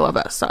 Like I love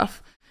that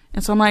stuff.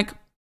 And so I'm like,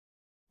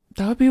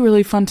 that would be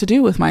really fun to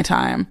do with my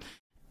time.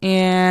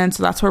 And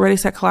so that's where Ready,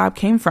 Set, Collab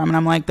came from. And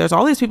I'm like, there's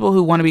all these people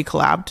who want to be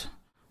collabed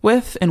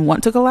with and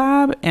want to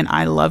collab. And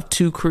I love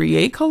to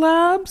create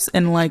collabs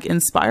and like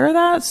inspire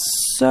that.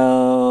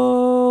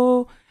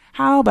 So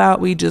how about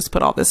we just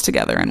put all this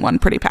together in one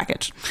pretty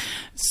package?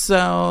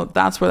 So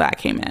that's where that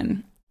came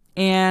in.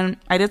 And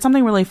I did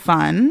something really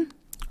fun,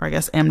 or I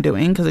guess am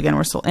doing, because again,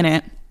 we're still in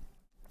it,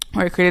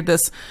 where I created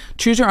this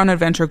Choose Your Own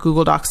Adventure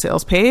Google Docs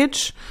sales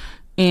page.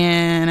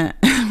 And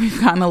we've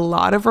gotten a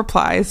lot of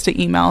replies to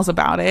emails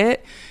about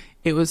it.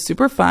 It was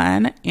super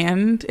fun,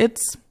 and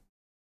it's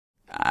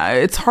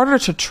harder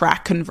to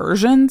track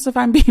conversions, if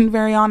I'm being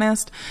very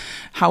honest.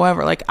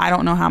 However, like I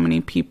don't know how many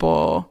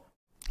people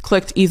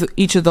clicked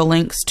each of the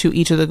links to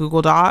each of the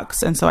Google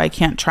Docs, and so I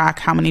can't track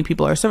how many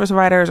people are service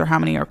providers or how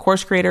many are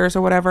course creators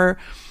or whatever.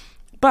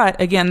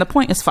 But again, the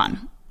point is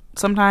fun.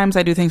 Sometimes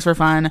I do things for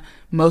fun.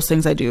 Most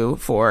things I do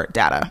for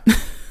data.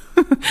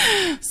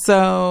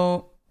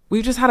 So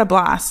we've just had a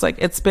blast. Like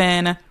it's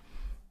been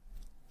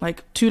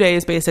like 2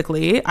 days,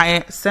 basically.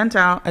 I sent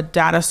out a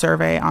data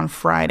survey on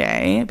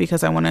Friday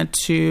because I wanted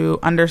to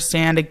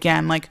understand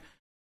again,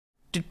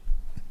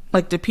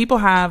 did people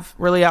have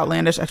really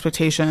outlandish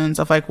expectations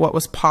of like what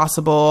was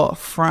possible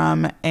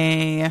from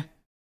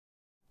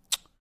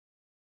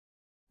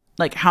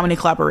like how many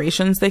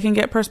collaborations they can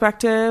get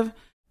perspective.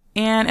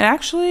 And it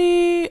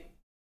actually,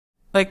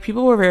 like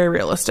people were very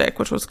realistic,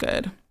 which was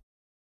good.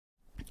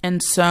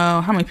 And so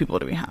how many people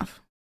do we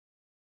have?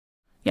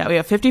 Yeah, we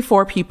have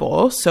 54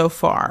 people so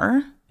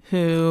far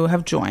who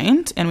have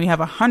joined, and we have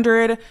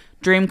 100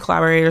 dream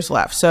collaborators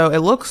left. So it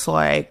looks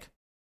like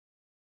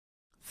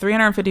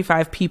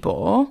 355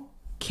 people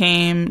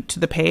came to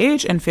the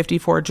page and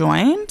 54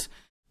 joined,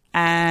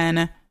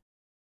 and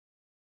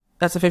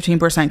that's a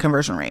 15%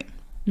 conversion rate.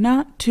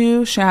 not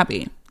too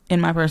shabby,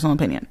 in my personal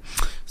opinion.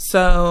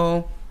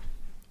 So,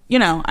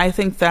 I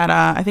think that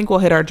I think we'll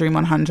hit our Dream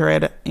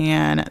 100,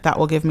 and that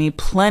will give me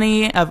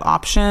plenty of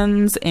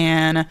options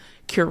and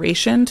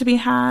curation to be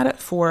had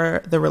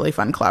for the really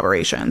fun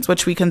collaborations,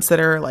 which we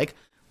consider like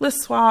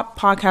list swap,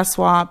 podcast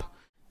swap,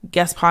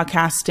 guest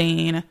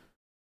podcasting,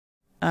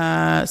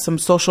 some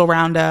social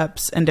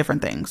roundups, and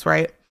different things,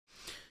 right?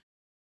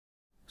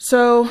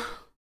 So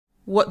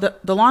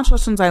what the launch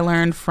lessons I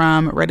learned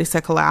from Ready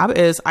Set Collab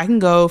is I can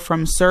go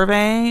from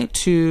survey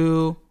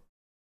to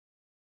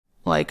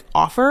like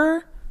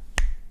offer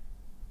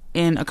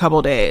in a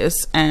couple days.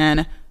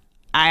 And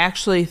I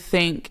actually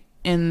think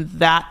in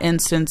that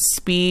instance,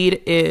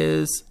 speed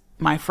is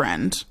my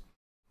friend,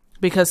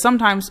 because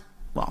sometimes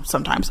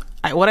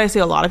what I see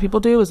a lot of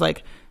people do is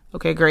like,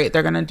 okay, great.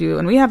 They're going to do,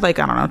 and we had like,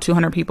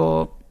 200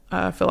 people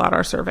fill out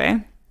our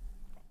survey.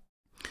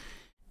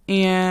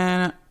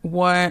 And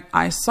what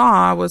I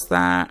saw was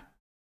that,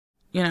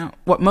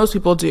 what most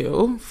people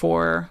do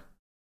for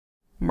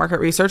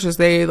market research is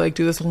they like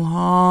do this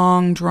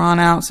long drawn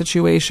out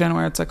situation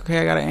where it's like, okay,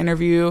 I got to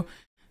interview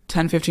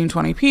 10, 15,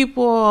 20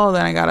 people.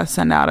 Then I got to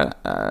send out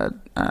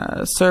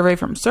a survey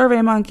from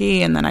SurveyMonkey.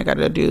 And then I got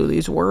to do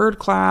these word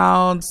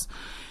clouds.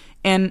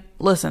 And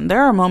listen,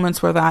 there are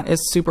moments where that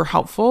is super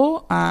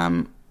helpful.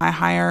 I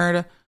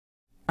hired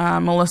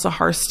Melissa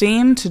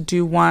Harstein to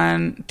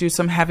do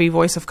some heavy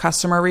voice of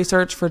customer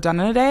research for Done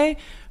in a Day,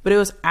 but it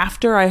was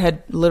after I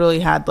had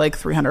literally had like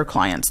 300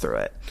 clients through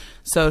it.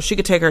 So she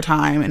could take her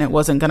time and it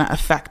wasn't going to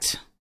affect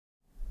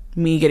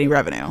me getting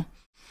revenue.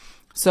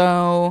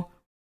 So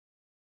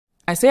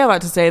I say all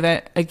that to say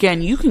that,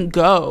 again, you can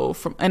go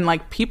from, and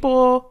like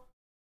people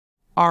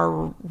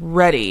are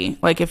ready.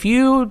 Like if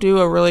you do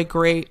a really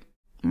great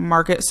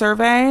market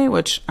survey,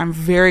 which I'm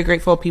very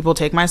grateful people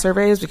take my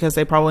surveys because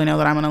they probably know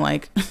that I'm going to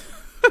like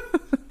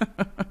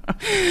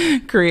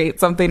create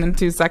something in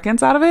 2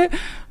 seconds out of it.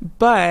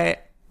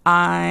 But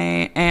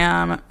I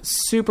am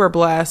super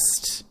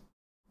blessed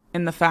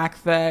in the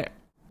fact that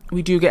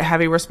we do get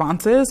heavy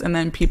responses and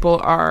then people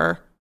are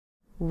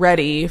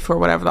ready for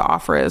whatever the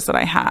offer is that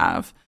I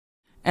have.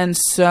 And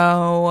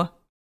so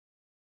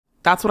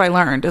that's what I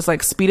learned is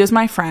like speed is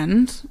my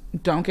friend.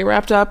 Don't get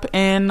wrapped up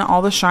in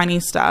all the shiny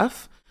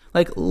stuff.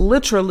 Like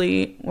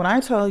literally when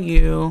I tell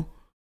you,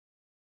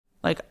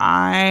 like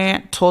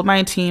I told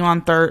my team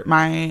on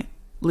my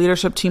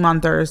leadership team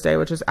on Thursday,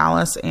 which is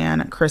Alice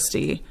and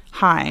Christy,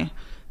 hi,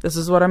 this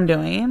is what I'm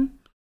doing.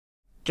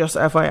 Just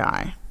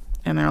FYI.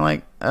 And they're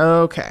like,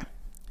 okay.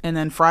 And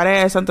then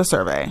Friday I sent the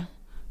survey.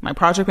 My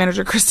project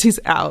manager, Christy's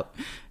out.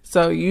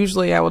 So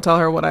usually I will tell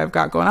her what I've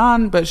got going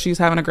on, but she's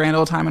having a grand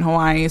old time in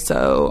Hawaii.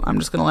 So I'm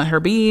just going to let her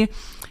be.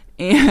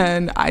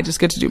 And I just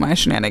get to do my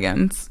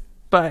shenanigans.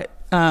 But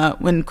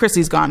when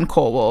Christy's gone,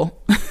 Cole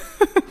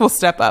will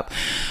step up.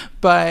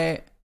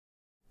 But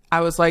I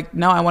was like,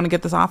 no, I want to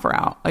get this offer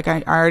out. Like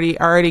I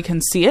already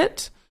can see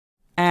it.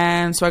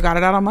 And so I got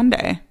it out on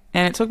Monday.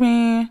 And it took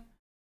me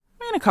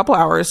a couple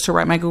hours to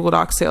write my Google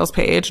Docs sales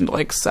page and to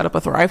like set up a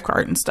Thrive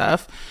cart and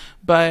stuff.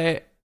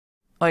 But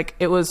like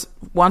it was,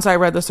 once I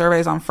read the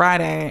surveys on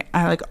Friday,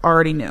 I like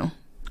already knew.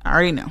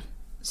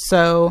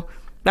 So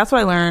that's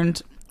what I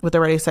learned with the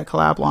Ready Set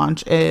Collab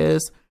launch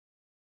is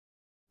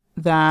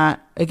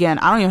that, again,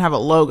 I don't even have a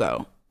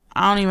logo.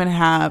 I don't even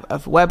have a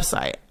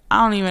website.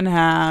 I don't even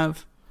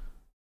have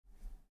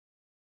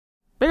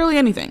barely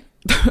anything.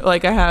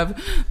 Like I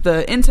have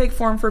the intake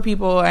form for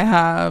people. I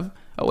have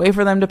a way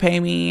for them to pay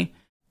me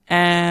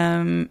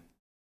and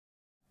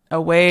a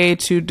way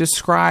to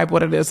describe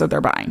what it is that they're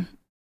buying.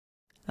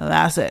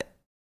 That's it.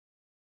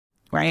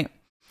 Right?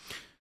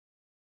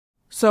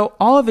 So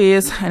all of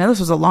these, I know this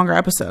was a longer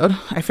episode.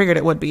 I figured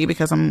it would be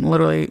because I'm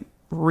literally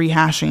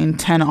rehashing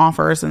 10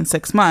 offers in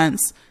 6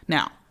 months.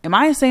 Now, am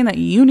I saying that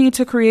you need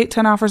to create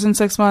 10 offers in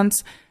 6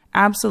 months?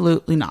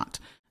 Absolutely not.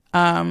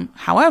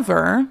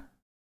 However,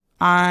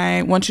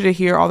 I want you to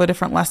hear all the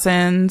different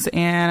lessons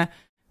and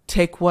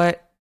take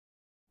what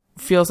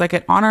feels like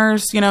it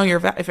honors,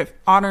 if it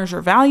honors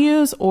your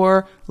values,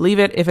 or leave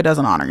it if it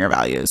doesn't honor your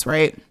values,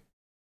 right?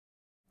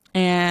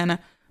 And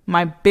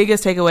my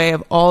biggest takeaway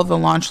of all of the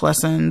launch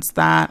lessons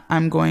that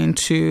I'm going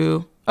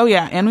to,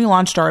 and we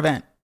launched our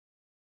event.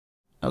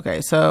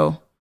 Okay,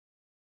 so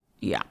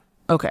yeah,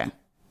 okay.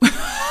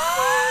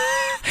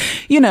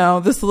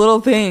 This little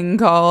thing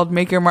called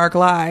Make Your Mark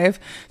Live.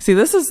 See,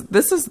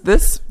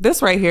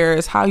 this right here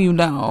is how you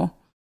know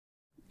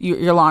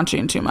you're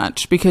launching too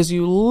much, because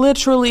you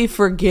literally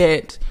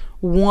forget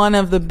one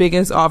of the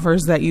biggest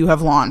offers that you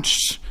have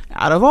launched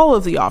out of all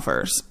of the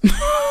offers.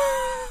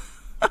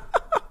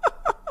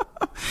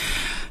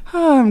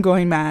 Oh, I'm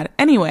going mad.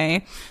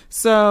 Anyway,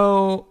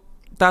 so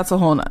that's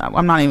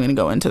I'm not even going to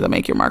go into the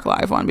Make Your Mark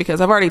Live one because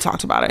I've already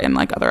talked about it in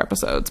like other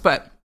episodes,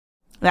 but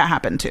that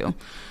happened too.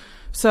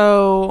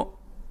 So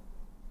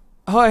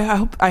I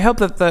hope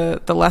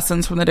that the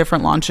lessons from the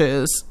different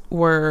launches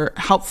were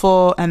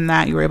helpful and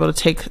that you were able to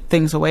take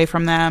things away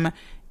from them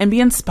and be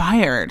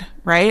inspired,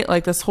 right?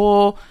 Like this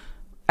whole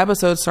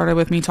episode started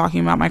with me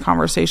talking about my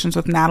conversations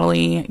with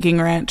Natalie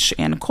Gingrich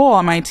and Nicole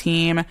on my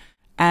team,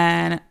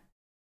 and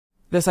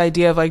this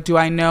idea of like, do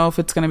I know if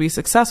it's going to be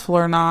successful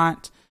or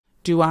not?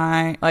 Do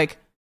I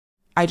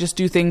I just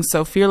do things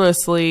so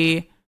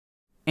fearlessly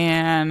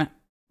and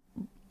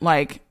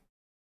like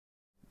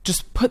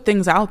just put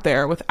things out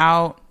there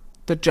without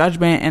the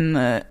judgment and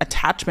the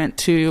attachment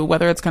to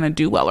whether it's going to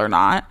do well or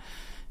not.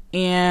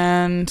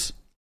 And,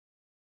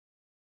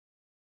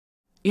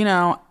 you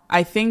know,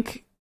 I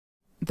think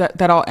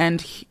that I'll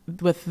end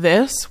with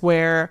this,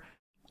 where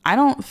I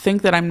don't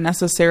think that I'm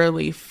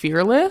necessarily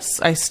fearless.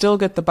 I still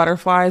get the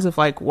butterflies of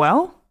like,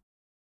 well,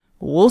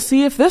 we'll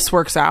see if this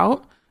works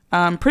out.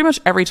 Pretty much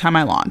every time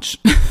I launch.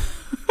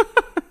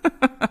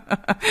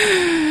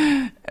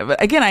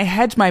 But again, I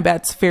hedge my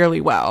bets fairly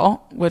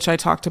well, which I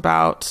talked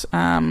about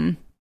in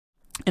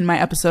my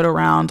episode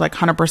around like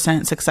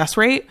 100% success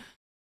rate.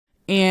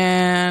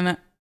 And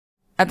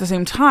at the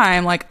same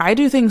time, like I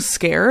do things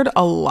scared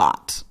a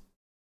lot,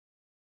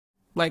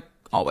 like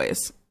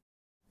always.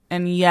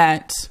 And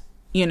yet,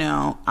 you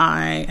know,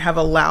 I have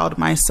allowed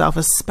myself,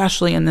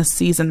 especially in this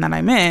season that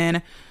I'm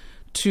in,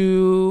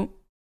 to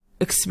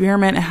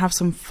experiment and have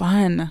some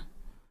fun.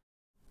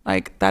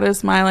 Like that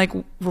is my like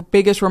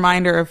biggest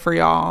reminder for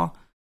y'all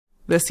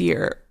this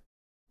year,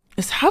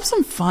 is have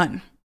some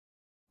fun.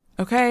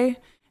 Okay?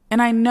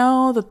 And I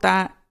know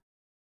that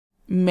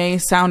may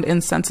sound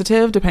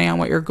insensitive depending on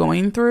what you're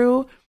going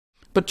through,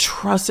 but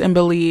trust and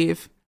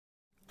believe,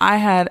 I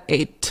had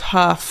a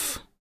tough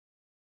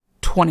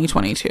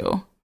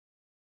 2022.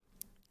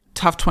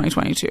 Tough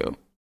 2022.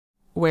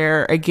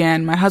 Where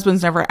again, my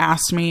husband's never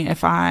asked me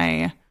if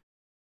I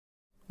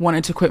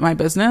wanted to quit my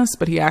business,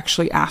 but he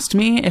actually asked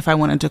me if I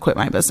wanted to quit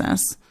my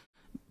business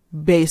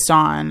based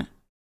on,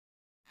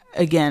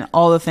 again,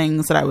 all the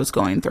things that I was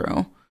going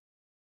through.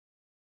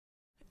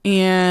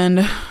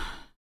 And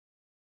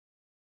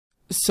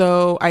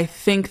so I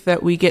think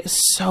that we get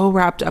so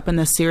wrapped up in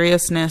the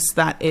seriousness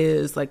that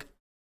is like,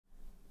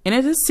 and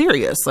it is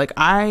serious. Like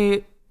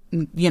I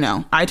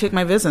take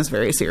my business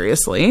very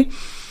seriously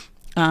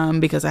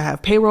because I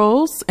have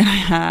payrolls and I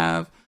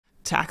have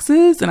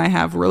taxes and I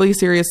have really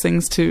serious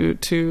things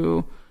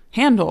to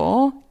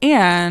handle.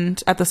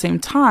 And at the same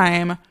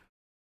time,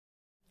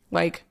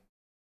 like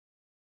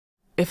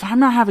if I'm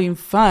not having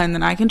fun,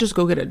 then I can just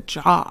go get a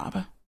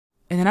job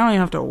and then I don't even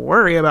have to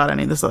worry about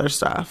any of this other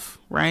stuff,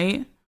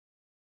 right?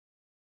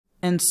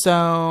 And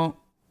so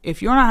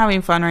if you're not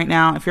having fun right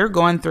now, if you're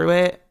going through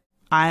it,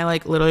 I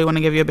like literally want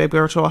to give you a big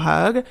virtual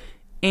hug.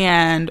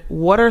 And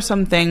what are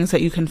some things that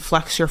you can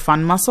flex your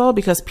fun muscle?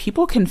 Because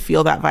people can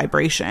feel that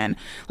vibration.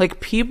 Like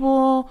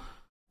people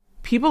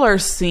are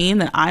seeing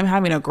that I'm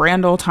having a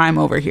grand old time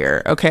over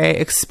here. Okay.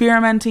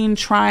 Experimenting,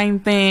 trying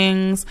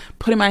things,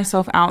 putting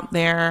myself out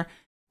there.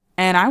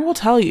 And I will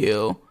tell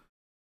you,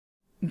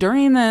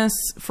 during this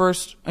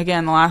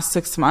the last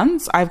 6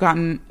 months, I've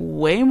gotten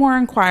way more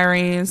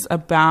inquiries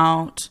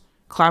about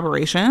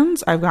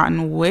collaborations. I've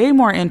gotten way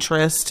more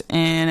interest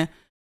in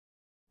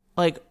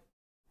like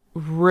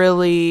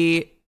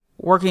really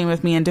working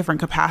with me in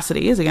different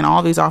capacities. Again,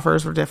 all these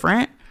offers were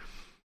different.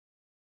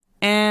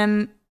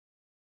 And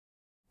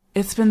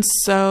it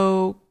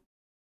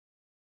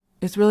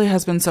really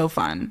has been so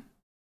fun.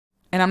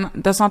 And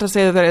that's not to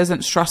say that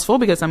isn't stressful,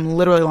 because I'm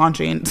literally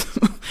launching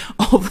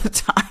all the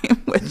time,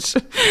 which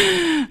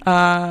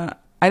I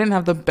didn't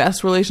have the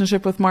best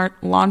relationship with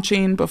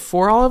launching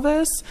before all of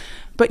this.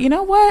 But you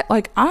know what?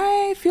 Like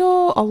I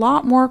feel a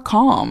lot more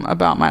calm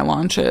about my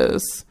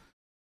launches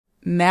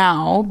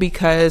now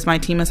because my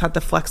team has had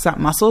to flex that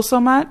muscle so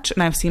much,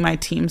 and I've seen my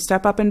team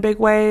step up in big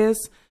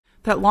ways,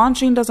 that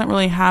launching doesn't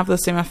really have the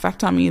same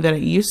effect on me that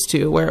it used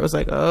to, where it was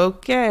like,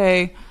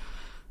 okay,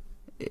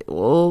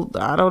 well,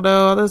 I don't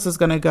know how this is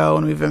going to go,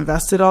 and we've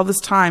invested all this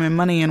time and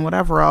money and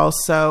whatever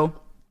else. So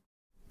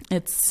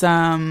it's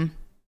I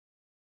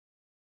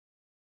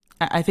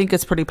think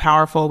it's pretty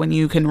powerful when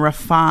you can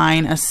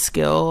refine a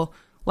skill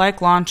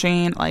like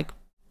launching, like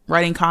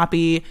writing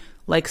copy,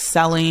 like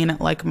selling,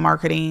 like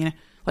marketing,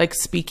 like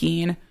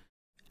speaking,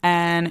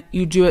 and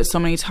you do it so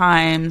many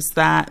times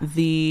that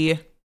the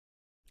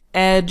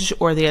edge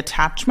or the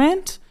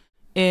attachment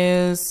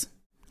is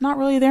not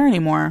really there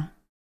anymore.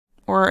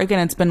 Or again,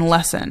 it's been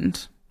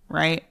lessened,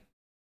 right?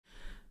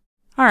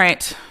 All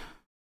right.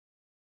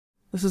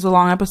 This is a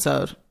long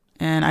episode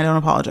and I don't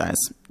apologize.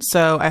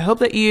 So I hope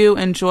that you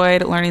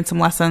enjoyed learning some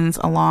lessons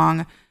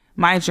along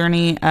my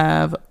journey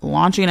of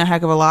launching a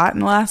heck of a lot in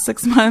the last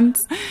 6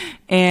 months,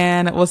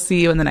 and we'll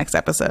see you in the next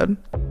episode.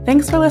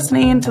 Thanks for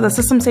listening to the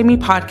Systems Saved Me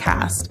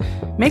podcast.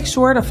 Make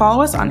sure to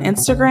follow us on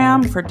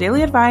Instagram for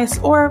daily advice,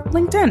 or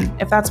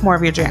LinkedIn if that's more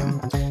of your jam.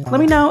 Let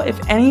me know if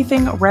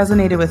anything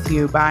resonated with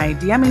you by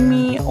DMing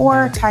me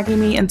or tagging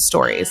me in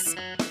stories.